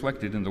those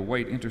reflected in the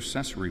White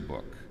Intercessory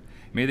Book,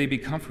 may they be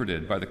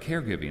comforted by the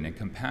caregiving and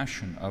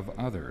compassion of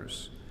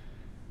others.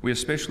 We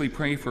especially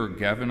pray for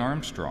Gavin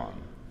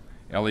Armstrong,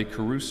 Ellie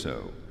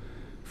Caruso,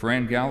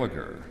 Fran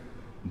Gallagher,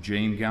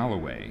 Jane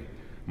Galloway,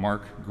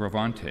 Mark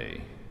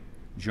Gravante,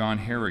 John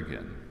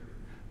Harrigan,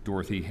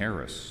 Dorothy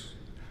Harris,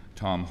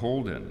 Tom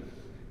Holden,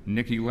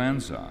 Nikki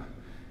Lanza,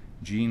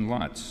 Jean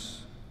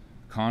Lutz,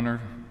 Connor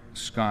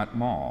Scott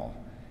Mall,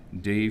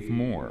 Dave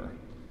Moore,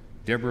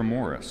 Deborah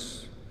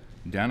Morris,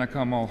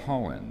 Danica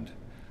Mulholland,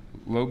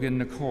 Logan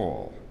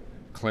Nicole,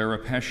 Clara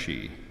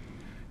Pesci,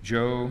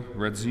 Joe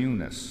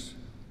Redziunas,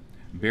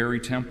 Barry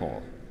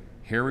Temple,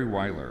 Harry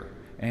Weiler,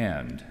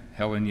 and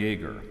Helen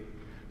Yeager.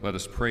 Let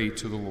us pray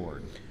to the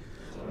Lord.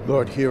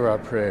 Lord, hear our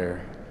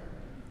prayer.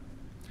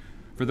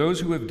 For those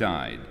who have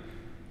died,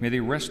 may they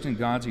rest in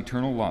God's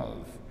eternal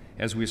love,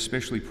 as we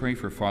especially pray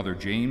for Father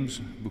James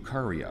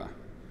Bucaria,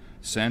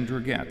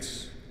 Sandra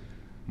Getz,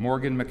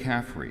 Morgan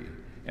McCaffrey,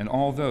 and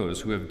all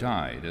those who have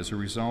died as a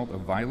result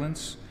of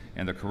violence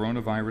and the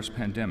coronavirus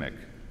pandemic.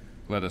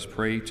 Let us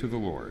pray to the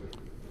Lord.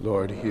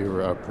 Lord,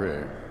 hear our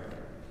prayer.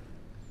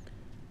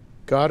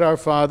 God our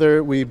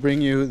Father, we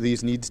bring you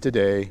these needs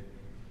today,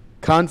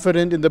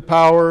 confident in the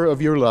power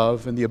of your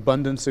love and the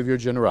abundance of your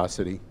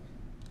generosity.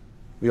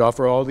 We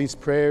offer all these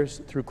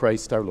prayers through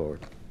Christ our Lord.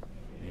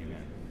 Amen.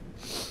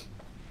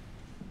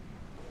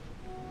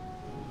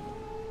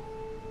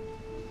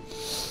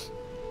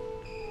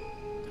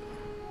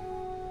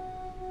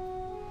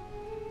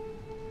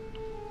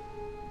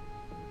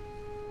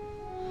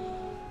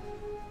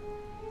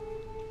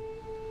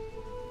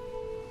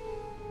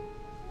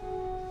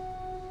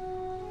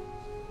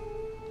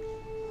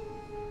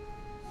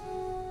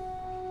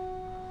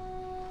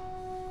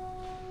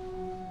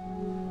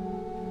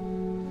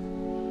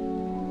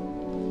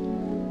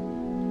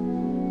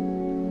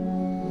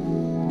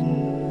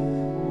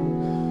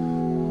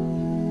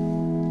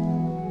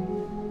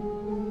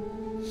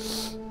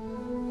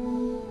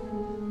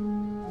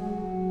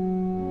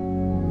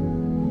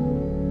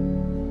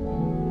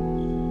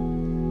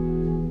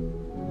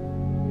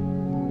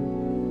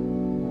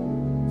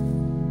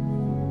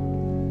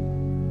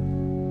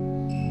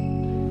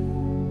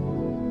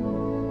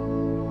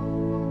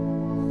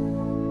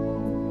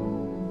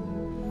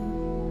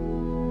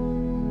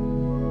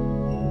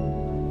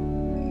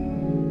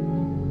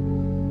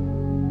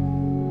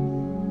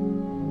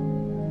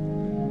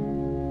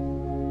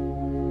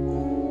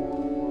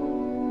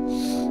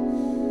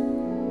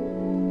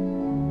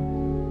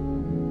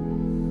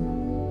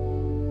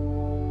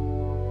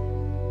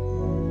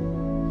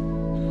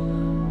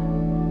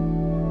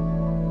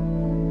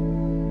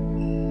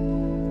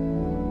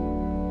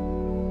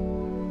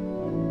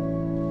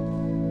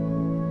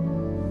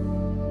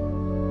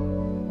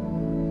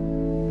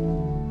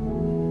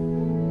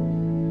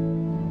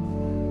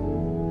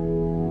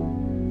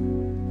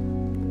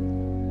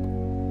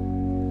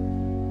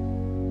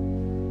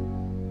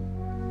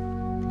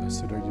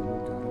 Blessed are you,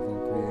 Lord God of all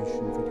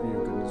creation, for through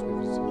your goodness we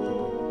receive the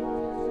bread.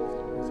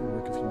 With the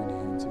work of human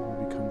hands, it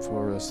will become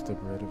for us the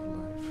bread of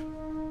life.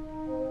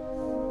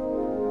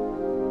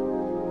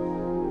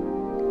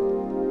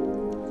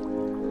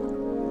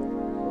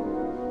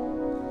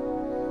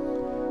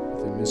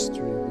 With the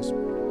mystery of this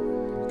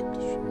world, we come to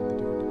share in the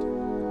divinity.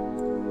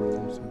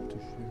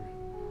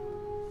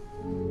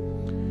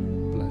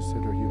 Blessed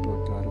are you,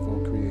 Lord God of all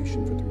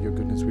creation, for through your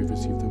goodness we've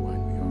received the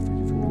wine we offer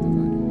you, fruit of the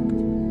vine and work of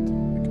your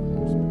hands, and become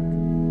our spirit.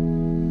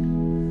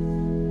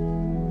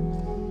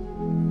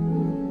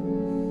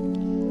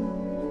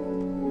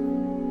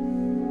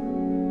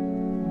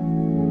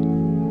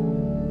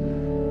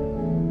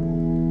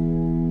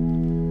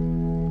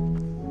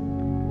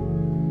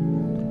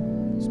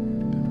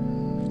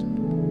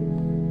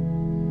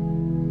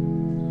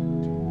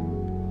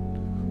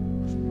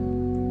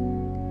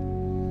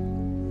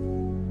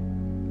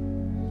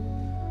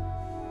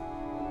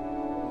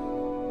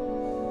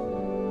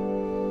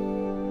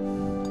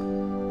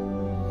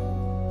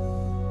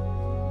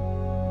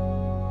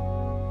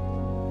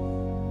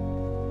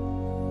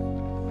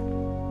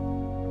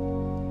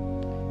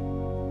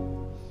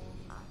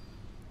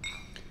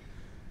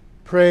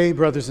 Pray,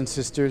 brothers and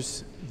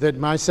sisters, that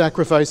my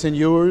sacrifice and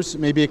yours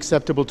may be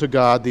acceptable to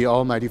God, the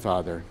Almighty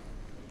Father.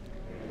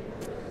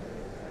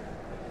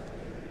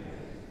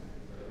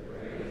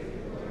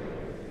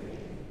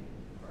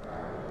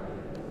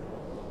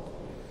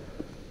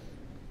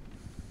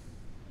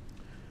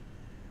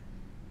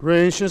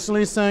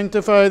 Graciously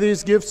sanctify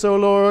these gifts, O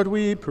Lord,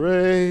 we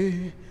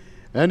pray,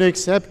 and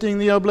accepting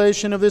the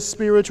oblation of this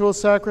spiritual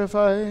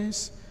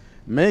sacrifice,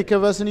 make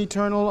of us an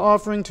eternal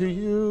offering to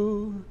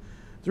you.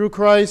 Through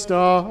Christ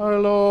our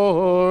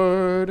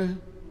Lord. Amen.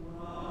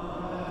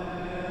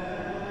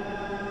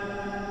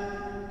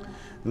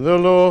 The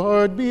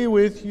Lord be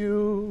with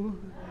you.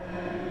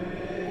 And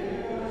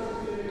with your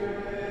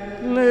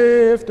spirit.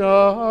 Lift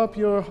up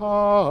your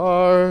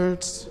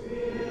hearts. We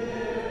lift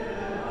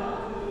them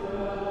up to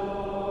the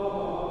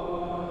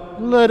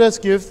Lord. Let us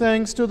give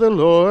thanks to the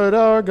Lord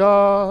our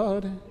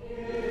God.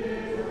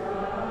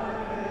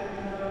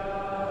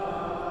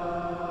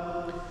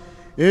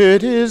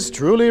 It is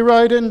truly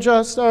right and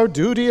just, our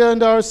duty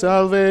and our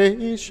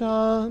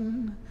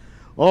salvation,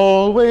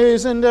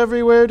 always and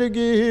everywhere to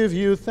give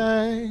you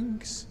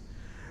thanks.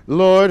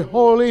 Lord,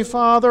 Holy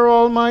Father,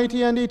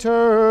 Almighty and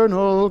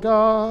eternal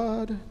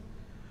God,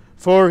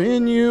 for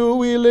in you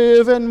we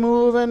live and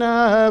move and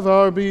have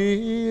our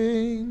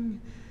being.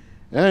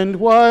 And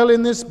while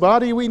in this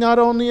body we not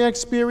only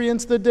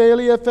experience the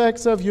daily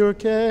effects of your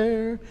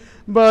care,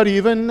 but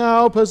even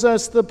now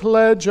possess the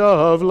pledge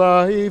of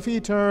life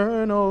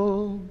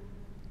eternal.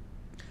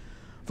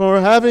 For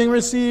having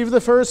received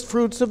the first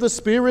fruits of the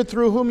Spirit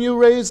through whom you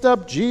raised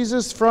up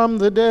Jesus from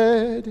the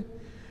dead,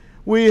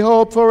 we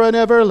hope for an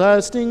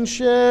everlasting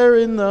share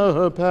in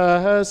the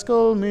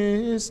Paschal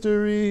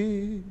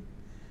mystery.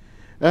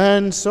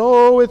 And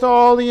so with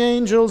all the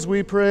angels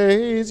we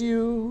praise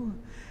you,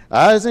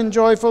 as in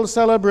joyful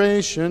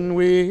celebration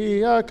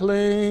we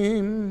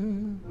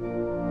acclaim.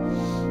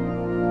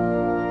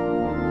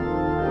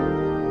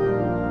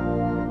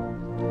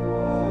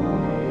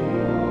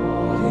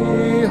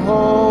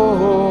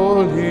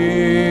 Holy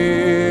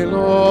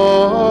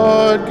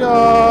Lord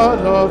God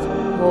of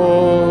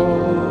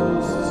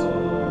hosts,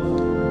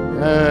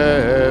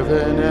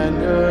 heaven and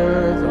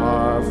earth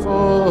are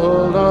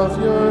full of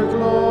your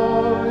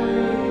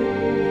glory.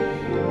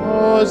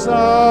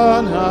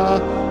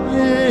 Hosanna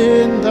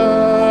in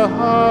the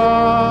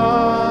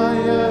highest.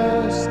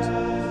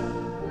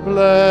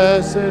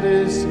 Blessed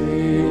is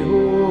he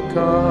who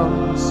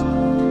comes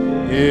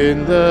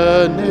in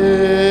the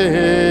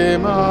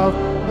name of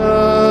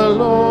the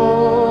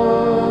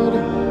Lord.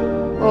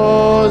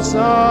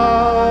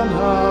 Hosanna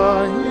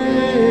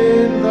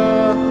in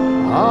the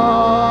highest.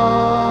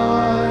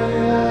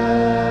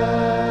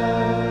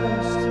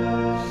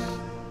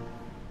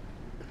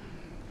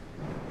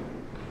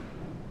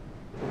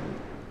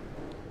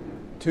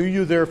 To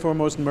you, therefore,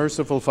 most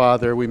merciful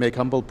Father, we make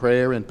humble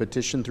prayer and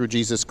petition through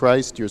Jesus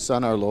Christ, your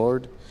Son, our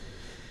Lord,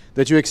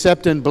 that you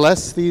accept and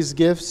bless these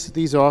gifts,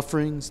 these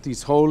offerings,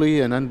 these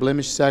holy and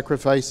unblemished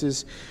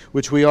sacrifices,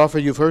 which we offer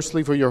you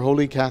firstly for your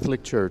holy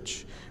Catholic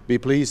Church. Be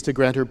pleased to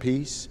grant her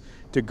peace,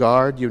 to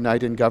guard,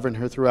 unite, and govern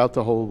her throughout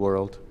the whole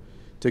world.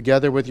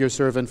 Together with your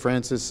servant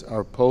Francis,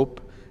 our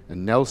Pope,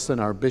 and Nelson,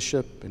 our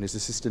Bishop, and his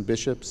assistant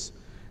bishops,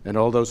 and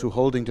all those who,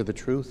 holding to the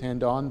truth,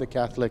 hand on the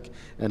Catholic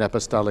and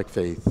Apostolic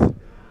faith.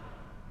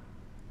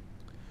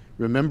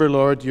 Remember,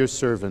 Lord, your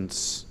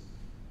servants,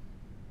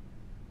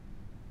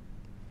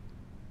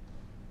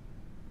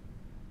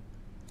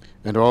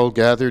 and all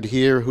gathered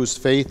here whose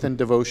faith and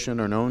devotion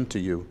are known to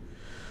you.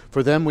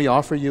 For them we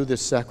offer you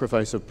this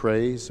sacrifice of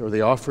praise, or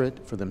they offer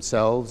it for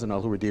themselves and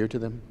all who are dear to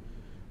them,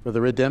 for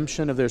the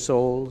redemption of their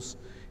souls,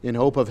 in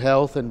hope of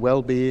health and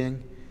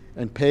well-being,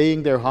 and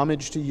paying their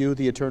homage to you,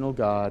 the eternal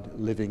God,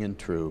 living and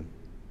true.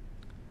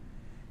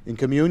 In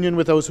communion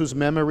with those whose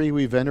memory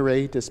we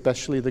venerate,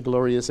 especially the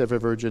glorious ever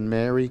Virgin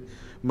Mary,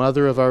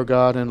 Mother of our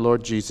God and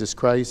Lord Jesus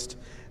Christ,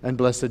 and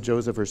blessed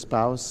Joseph, her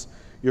spouse,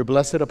 your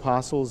blessed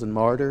apostles and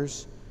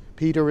martyrs,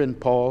 Peter and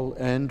Paul,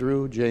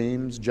 Andrew,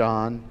 James,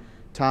 John,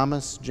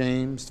 Thomas,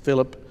 James,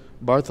 Philip,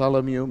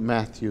 Bartholomew,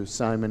 Matthew,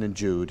 Simon, and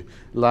Jude,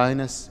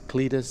 Linus,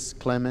 Cletus,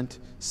 Clement,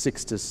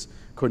 Sixtus,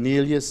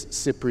 Cornelius,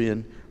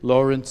 Cyprian,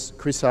 Lawrence,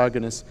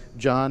 Chrysogonus,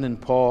 John and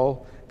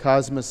Paul,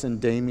 Cosmas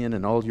and Damien,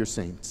 and all your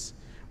saints.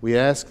 We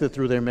ask that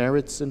through their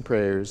merits and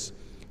prayers,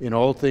 in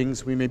all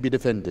things we may be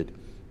defended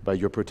by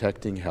your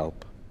protecting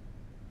help.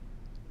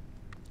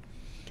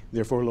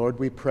 Therefore, Lord,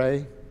 we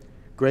pray,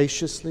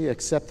 graciously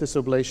accept this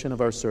oblation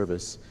of our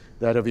service,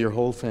 that of your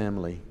whole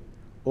family.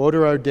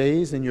 Order our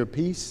days in your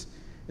peace,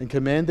 and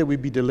command that we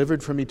be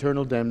delivered from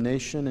eternal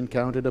damnation and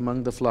counted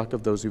among the flock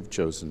of those you've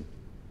chosen.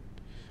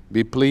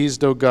 Be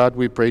pleased, O God,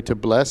 we pray, to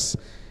bless,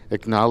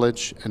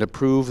 acknowledge, and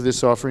approve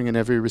this offering in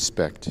every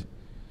respect.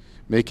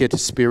 Make it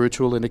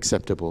spiritual and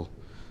acceptable,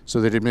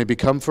 so that it may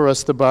become for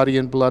us the body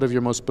and blood of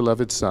your most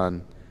beloved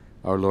Son,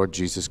 our Lord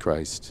Jesus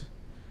Christ.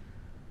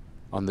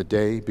 On the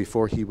day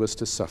before he was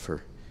to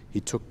suffer,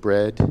 he took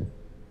bread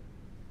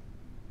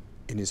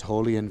in his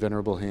holy and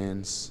venerable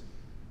hands,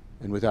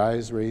 and with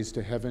eyes raised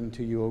to heaven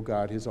to you, O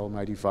God, his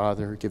almighty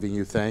Father, giving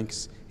you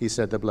thanks, he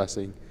said the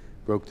blessing,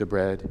 broke the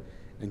bread,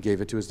 and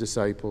gave it to his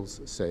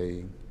disciples,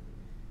 saying,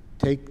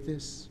 "Take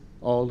this,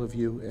 all of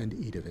you, and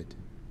eat of it,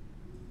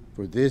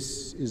 for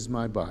this is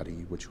my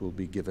body, which will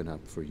be given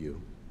up for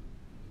you."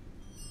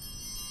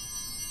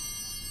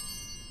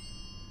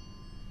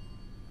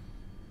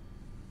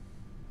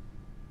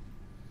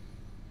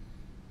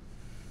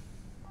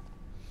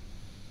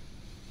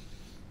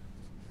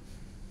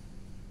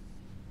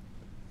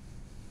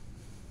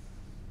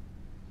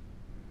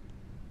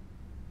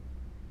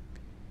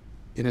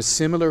 In a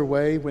similar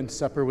way, when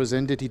supper was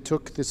ended, he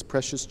took this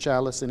precious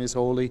chalice in his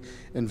holy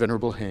and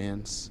venerable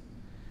hands.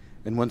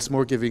 And once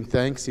more giving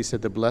thanks, he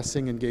said the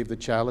blessing and gave the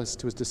chalice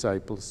to his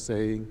disciples,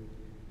 saying,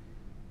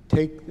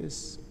 "Take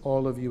this,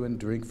 all of you, and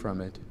drink from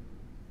it.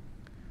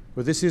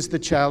 For this is the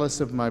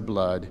chalice of my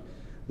blood,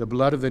 the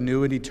blood of the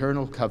new and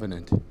eternal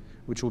covenant,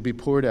 which will be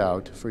poured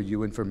out for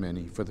you and for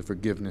many for the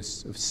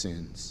forgiveness of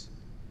sins.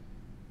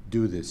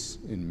 Do this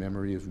in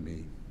memory of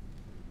me."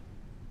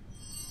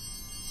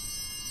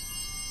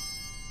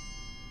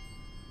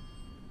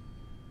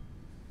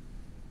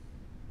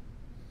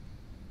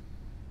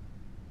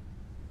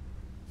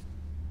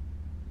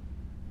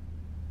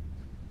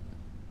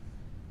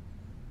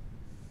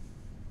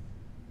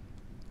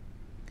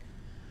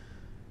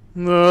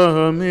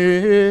 The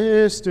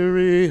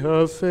mystery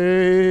of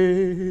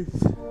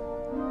faith.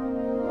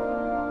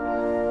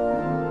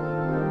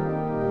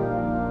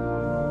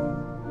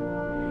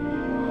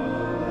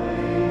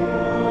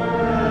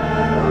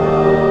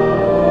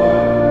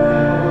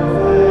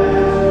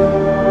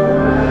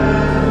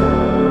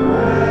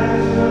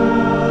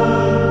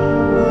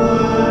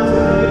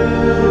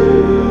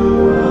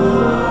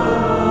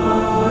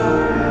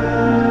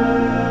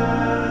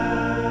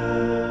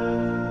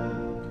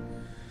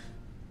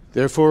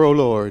 Therefore, O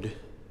Lord,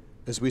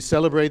 as we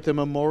celebrate the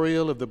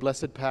memorial of the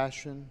blessed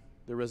Passion,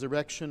 the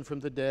resurrection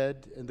from the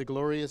dead, and the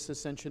glorious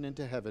ascension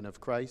into heaven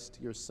of Christ,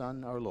 your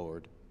Son, our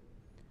Lord,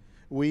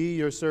 we,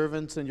 your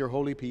servants and your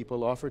holy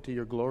people, offer to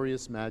your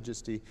glorious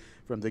majesty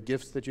from the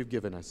gifts that you've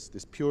given us,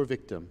 this pure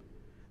victim,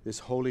 this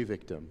holy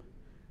victim,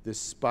 this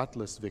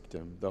spotless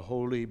victim, the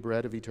holy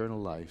bread of eternal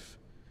life,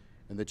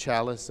 and the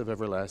chalice of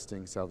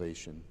everlasting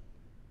salvation.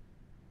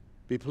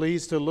 Be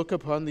pleased to look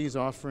upon these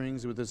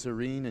offerings with a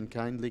serene and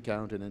kindly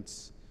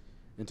countenance,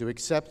 and to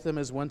accept them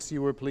as once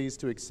you were pleased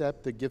to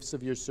accept the gifts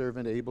of your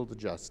servant Abel the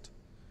just,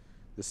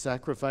 the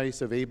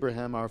sacrifice of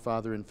Abraham our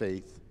father in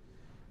faith,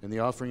 and the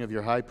offering of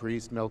your high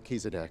priest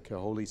Melchizedek, a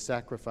holy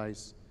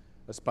sacrifice,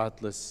 a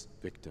spotless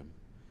victim.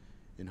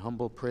 In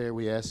humble prayer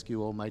we ask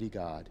you, Almighty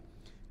God,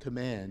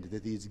 command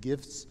that these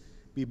gifts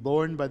be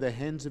borne by the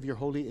hands of your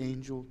holy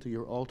angel to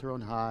your altar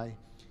on high,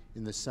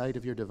 in the sight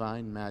of your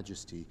divine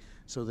majesty,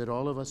 so that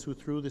all of us who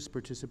through this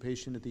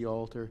participation at the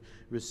altar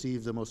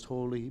receive the most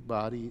holy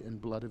body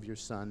and blood of your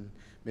Son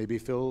may be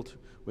filled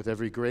with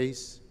every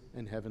grace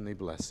and heavenly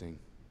blessing.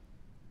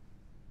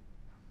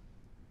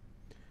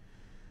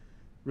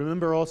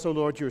 Remember also,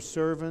 Lord, your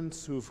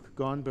servants who've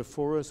gone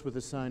before us with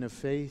a sign of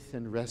faith,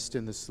 and rest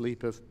in the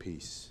sleep of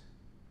peace.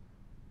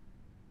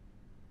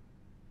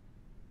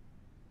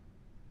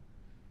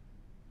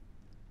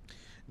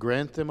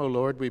 Grant them, O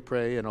Lord, we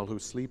pray, and all who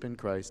sleep in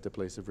Christ, a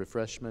place of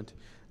refreshment,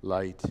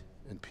 light,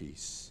 and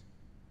peace.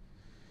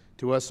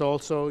 To us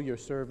also, your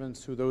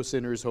servants, who though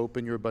sinners hope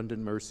in your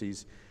abundant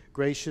mercies,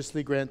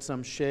 graciously grant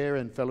some share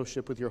and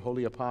fellowship with your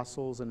holy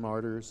apostles and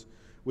martyrs,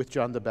 with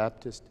John the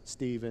Baptist,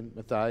 Stephen,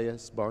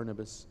 Matthias,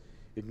 Barnabas,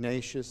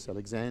 Ignatius,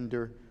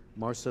 Alexander,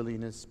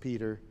 Marcellinus,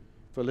 Peter,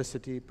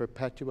 Felicity,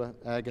 Perpetua,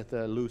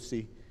 Agatha,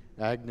 Lucy,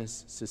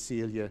 Agnes,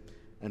 Cecilia,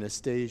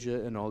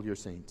 Anastasia, and all your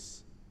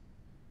saints.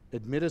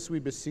 Admit us, we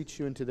beseech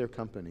you, into their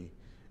company,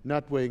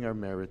 not weighing our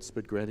merits,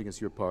 but granting us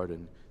your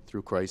pardon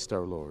through Christ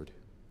our Lord,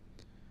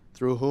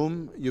 through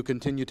whom you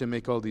continue to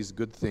make all these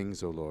good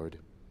things, O Lord.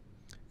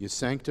 You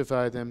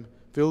sanctify them,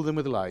 fill them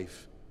with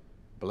life,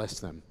 bless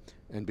them,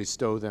 and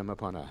bestow them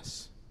upon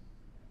us.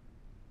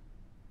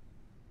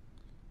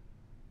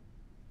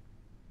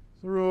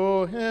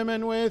 Through him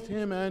and with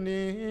him and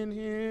in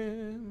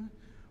him,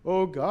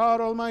 O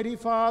God, Almighty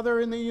Father,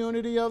 in the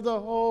unity of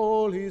the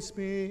Holy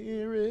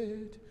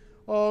Spirit,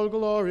 all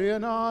glory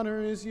and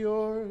honor is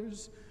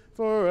yours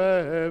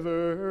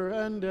forever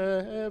and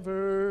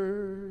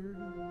ever.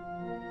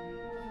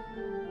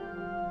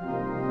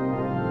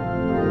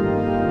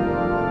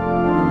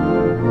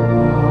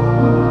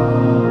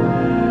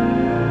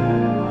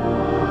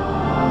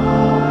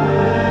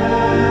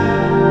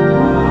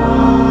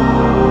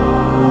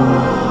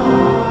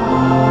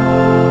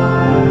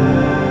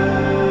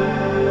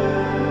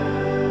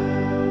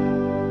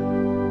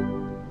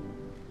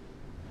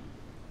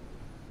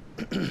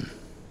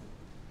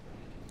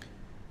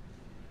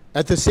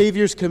 At the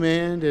Savior's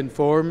command,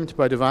 informed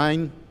by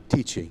divine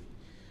teaching,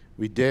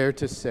 we dare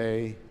to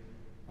say,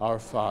 Our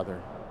Father,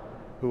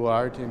 who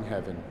art in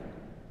heaven,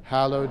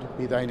 hallowed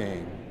be thy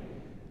name.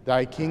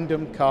 Thy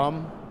kingdom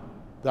come,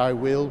 thy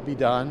will be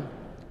done,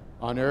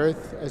 on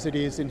earth as it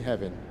is in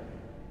heaven.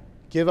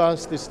 Give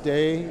us this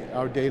day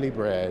our daily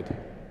bread,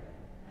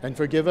 and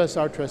forgive us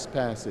our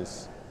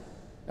trespasses,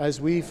 as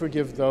we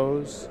forgive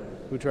those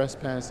who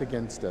trespass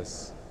against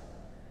us.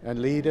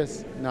 And lead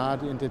us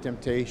not into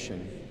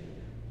temptation,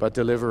 but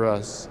deliver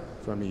us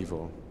from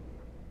evil.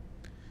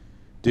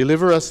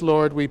 Deliver us,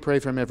 Lord, we pray,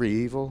 from every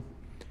evil.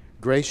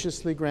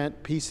 Graciously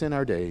grant peace in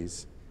our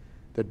days,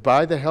 that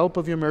by the help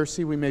of your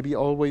mercy we may be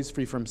always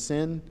free from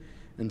sin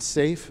and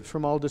safe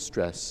from all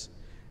distress,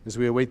 as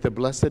we await the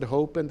blessed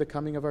hope and the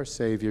coming of our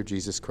Savior,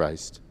 Jesus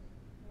Christ.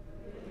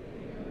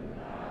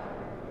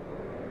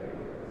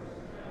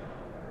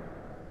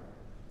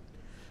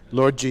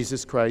 Lord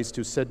Jesus Christ,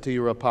 who said to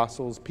your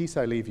apostles, Peace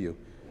I leave you,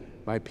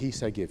 my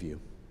peace I give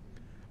you.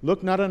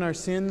 Look not on our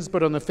sins,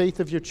 but on the faith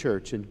of your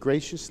church, and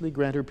graciously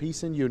grant her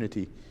peace and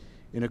unity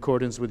in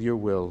accordance with your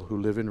will, who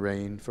live and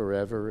reign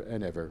forever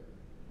and ever.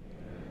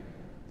 Amen.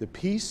 The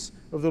peace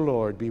of the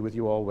Lord be with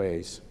you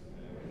always.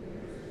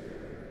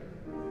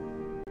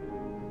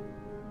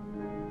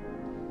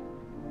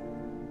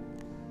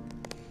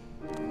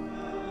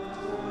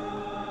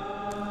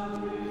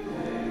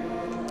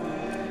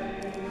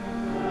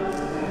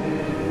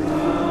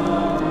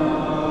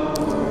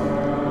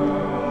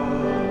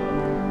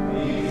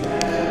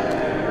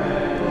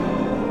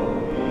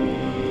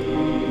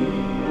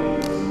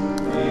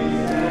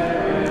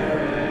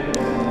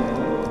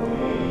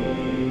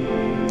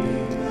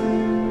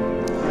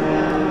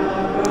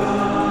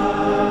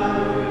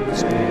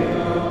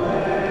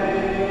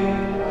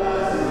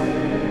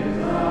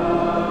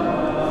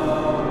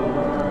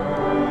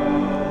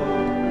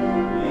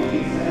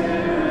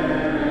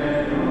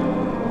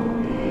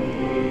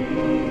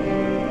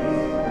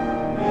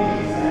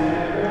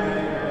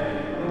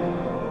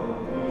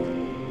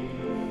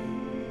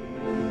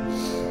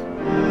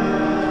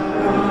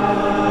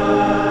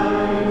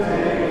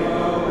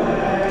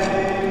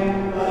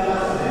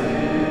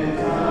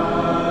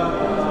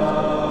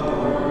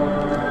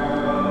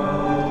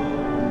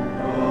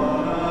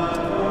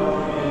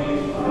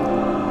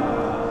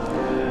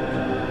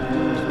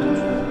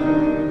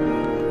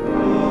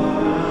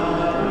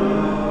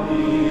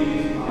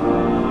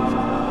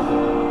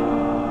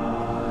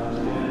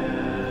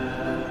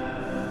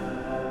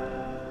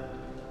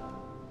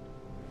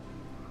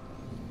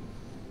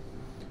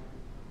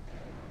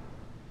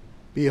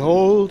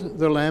 Behold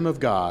the Lamb of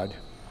God.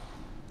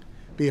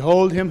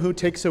 Behold him who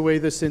takes away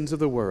the sins of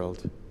the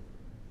world.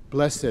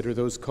 Blessed are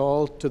those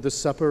called to the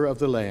supper of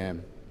the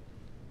Lamb.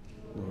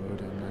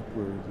 Lord, I'm not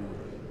worthy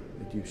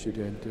that you should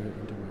enter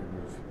into my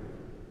roof,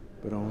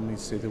 but only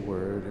say the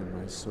word, and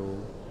my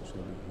soul shall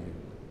be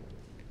healed.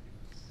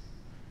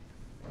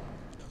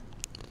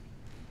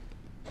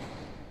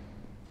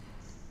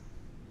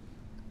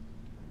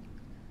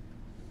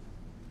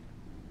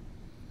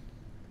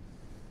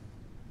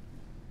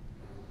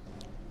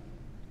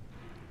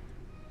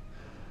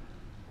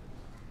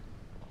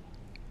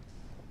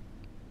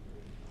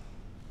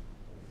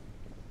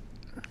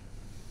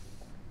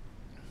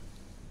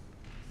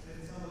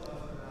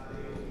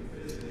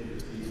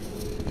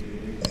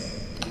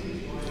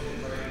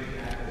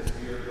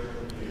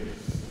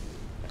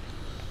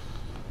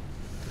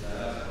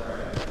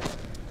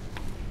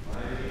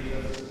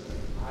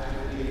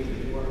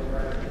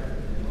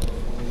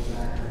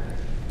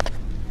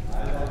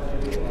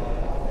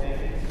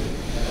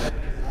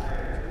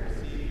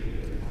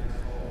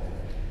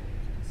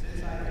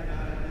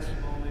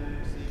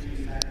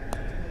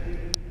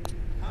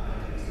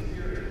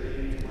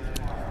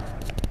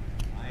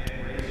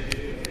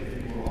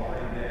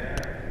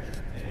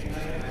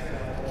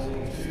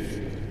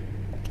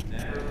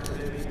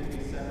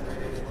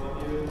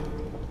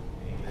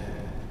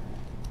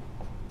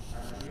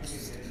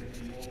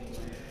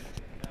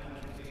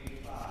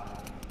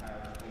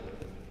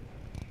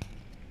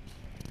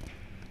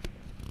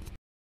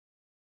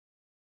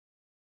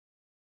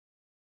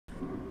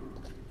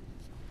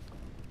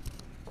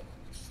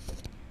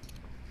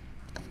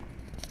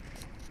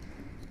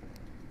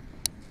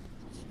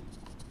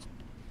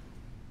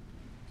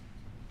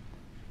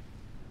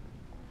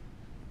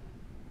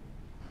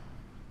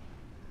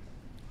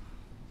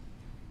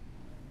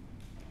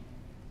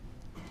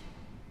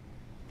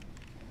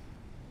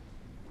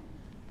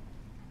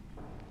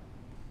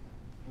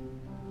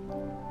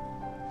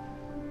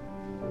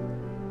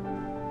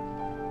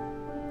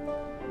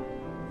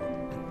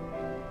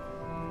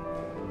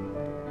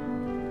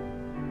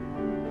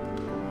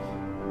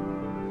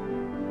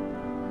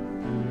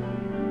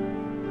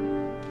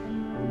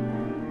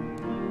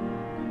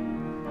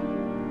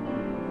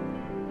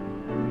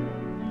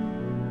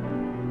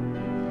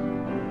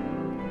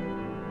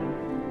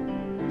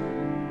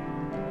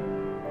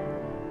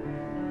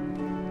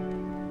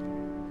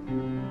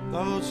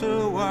 Those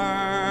who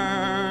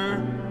were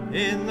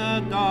in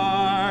the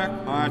dark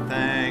are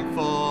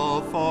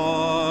thankful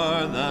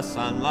for the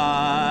sunlight.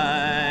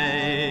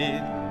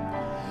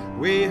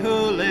 We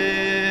who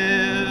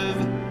live,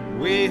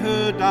 we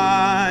who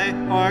die,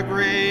 are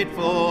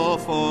grateful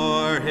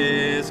for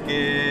his gift,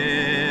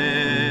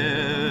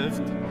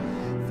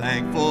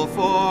 thankful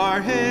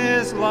for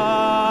his love.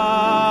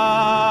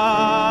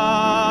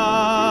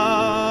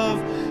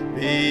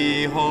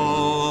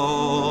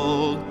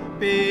 Behold,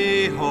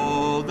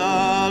 behold the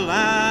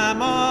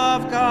Lamb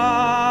of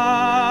God.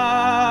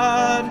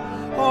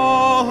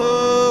 All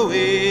who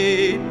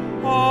eat,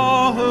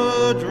 all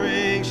who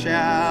drink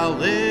shall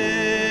live,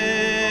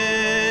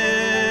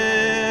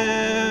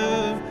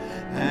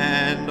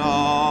 and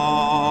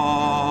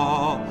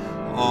all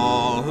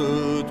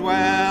who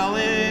dwell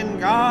in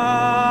God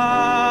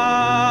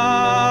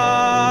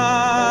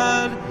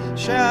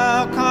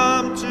shall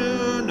come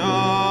to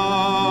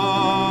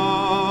know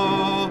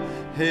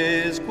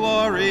his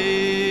glory.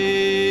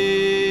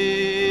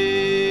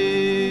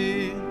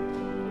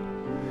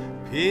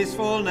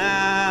 Peaceful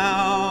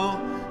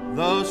now,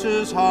 those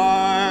whose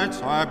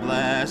hearts are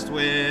blessed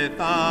with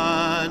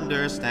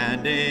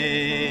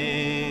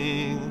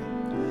understanding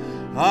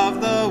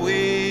of the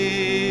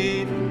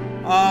wheat,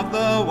 of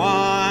the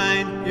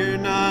wine,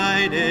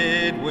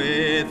 united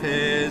with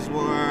his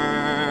word,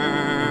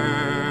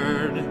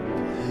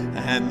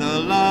 and the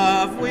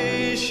love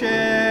we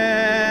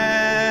share.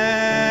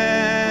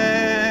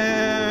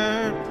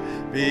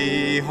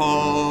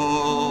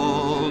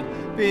 Behold,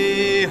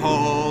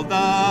 behold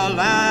the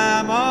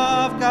Lamb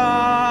of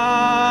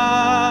God.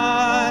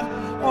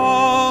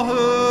 All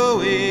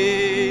who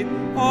eat,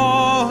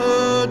 all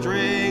who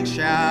drink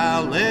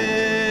shall live,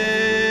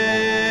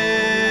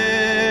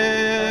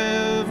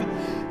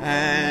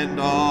 and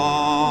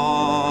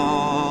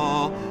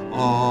all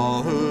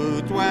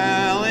who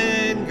dwell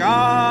in God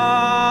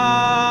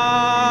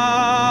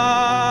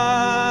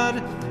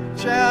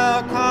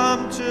shall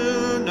come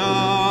to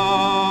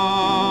know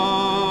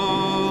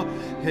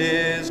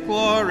his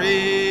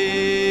glory.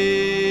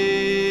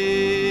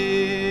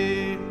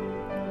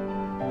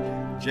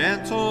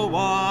 Gentle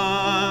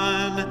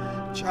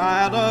one,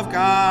 child of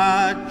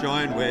God,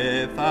 join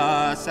with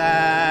us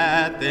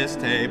at this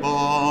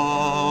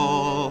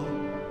table.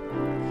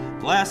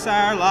 Bless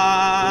our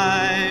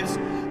lives,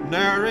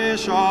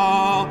 nourish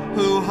all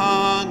who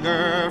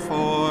hunger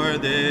for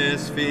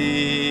this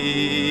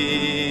feast.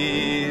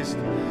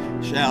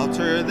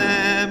 Shelter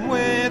them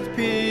with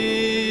peace.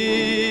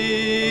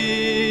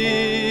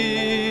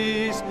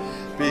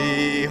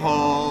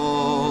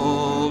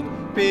 Behold,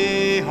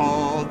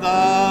 behold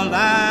the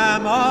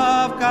Lamb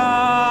of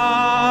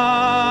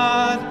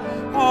God.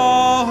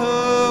 All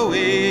who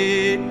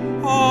eat,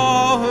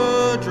 all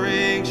who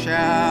drink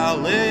shall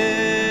live,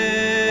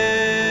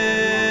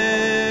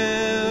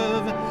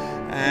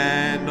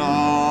 and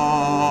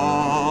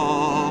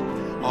all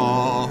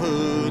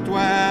who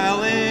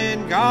dwell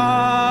in God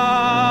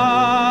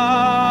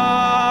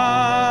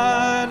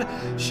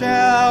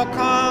shall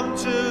come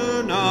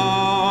to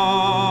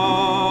know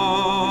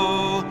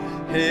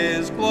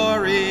his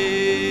glory.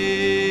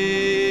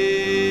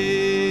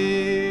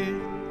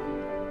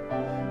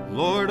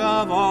 Lord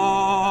of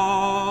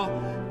all,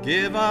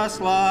 give us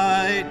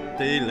light,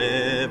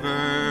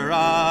 deliver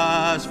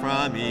us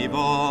from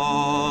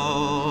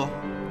evil.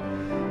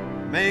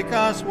 Make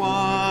us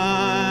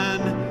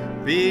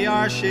one, be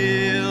our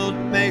shield,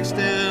 make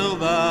still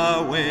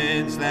the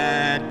winds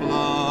that blow.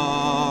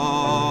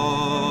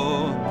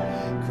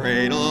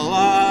 Cradle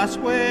us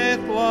with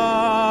love.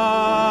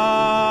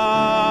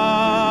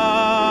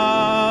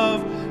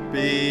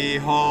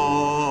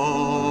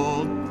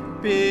 Behold,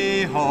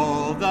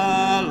 behold the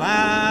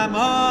Lamb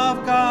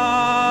of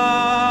God.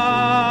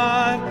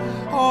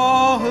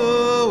 All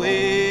who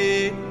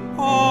eat,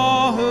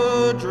 all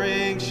who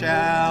drink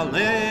shall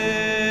live,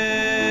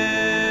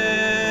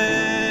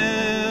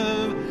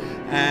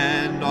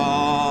 and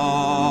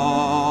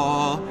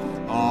all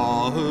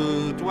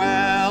who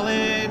dwell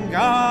in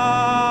God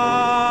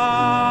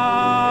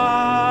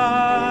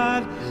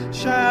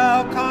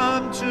shall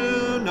come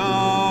to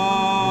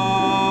know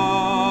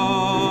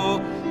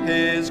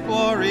his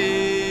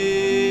glory.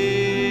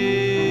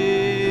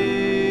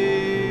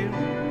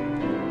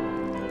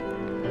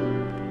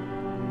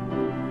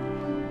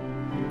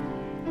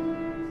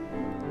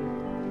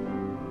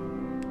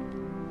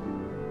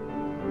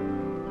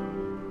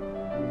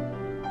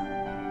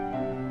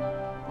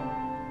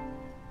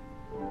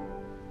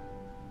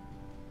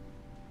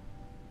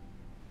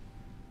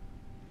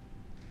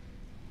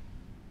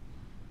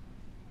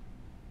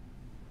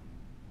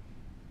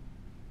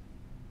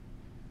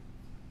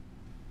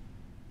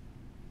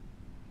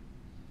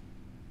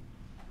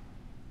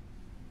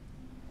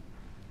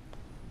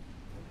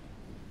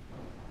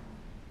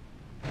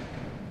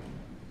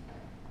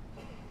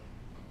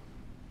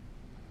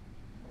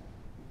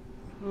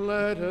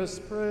 Let us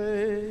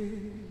pray.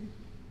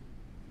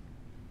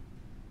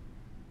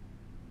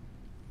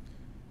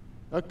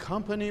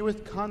 Accompany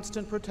with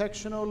constant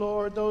protection, O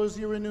Lord, those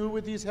you renew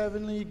with these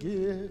heavenly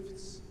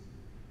gifts,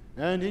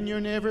 and in your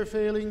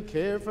never-failing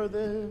care for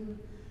them,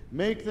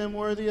 make them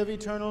worthy of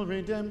eternal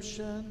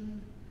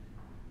redemption.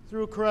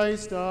 Through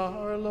Christ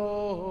our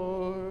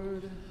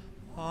Lord.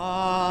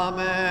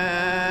 Amen.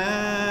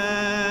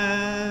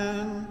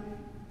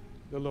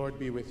 The Lord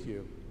be with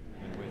you.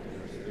 And with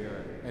your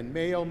spirit. And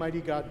may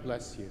Almighty God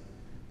bless you,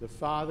 the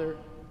Father,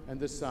 and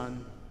the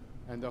Son,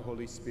 and the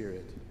Holy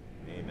Spirit.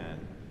 Amen.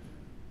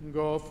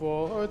 Go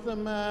forth, the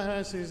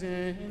Mass is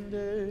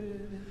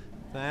ended.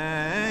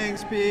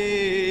 Thanks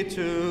be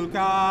to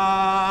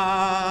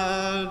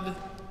God.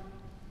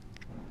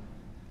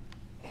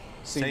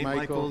 Saint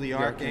Michael the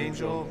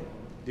Archangel,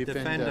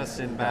 defend us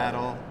in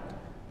battle.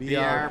 Be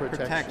our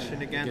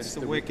protection against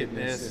the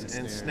wickedness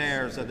and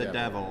snares of the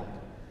devil.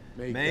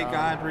 May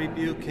God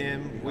rebuke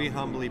him, we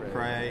humbly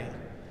pray.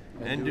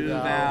 And do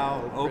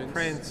thou, O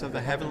Prince of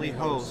the heavenly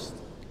host,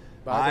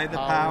 by the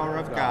power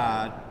of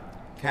God,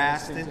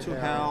 cast into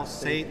hell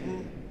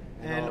Satan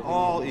and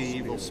all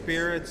evil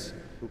spirits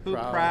who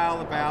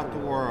prowl about the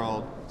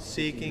world,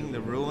 seeking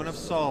the ruin of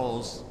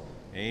souls.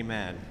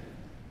 Amen.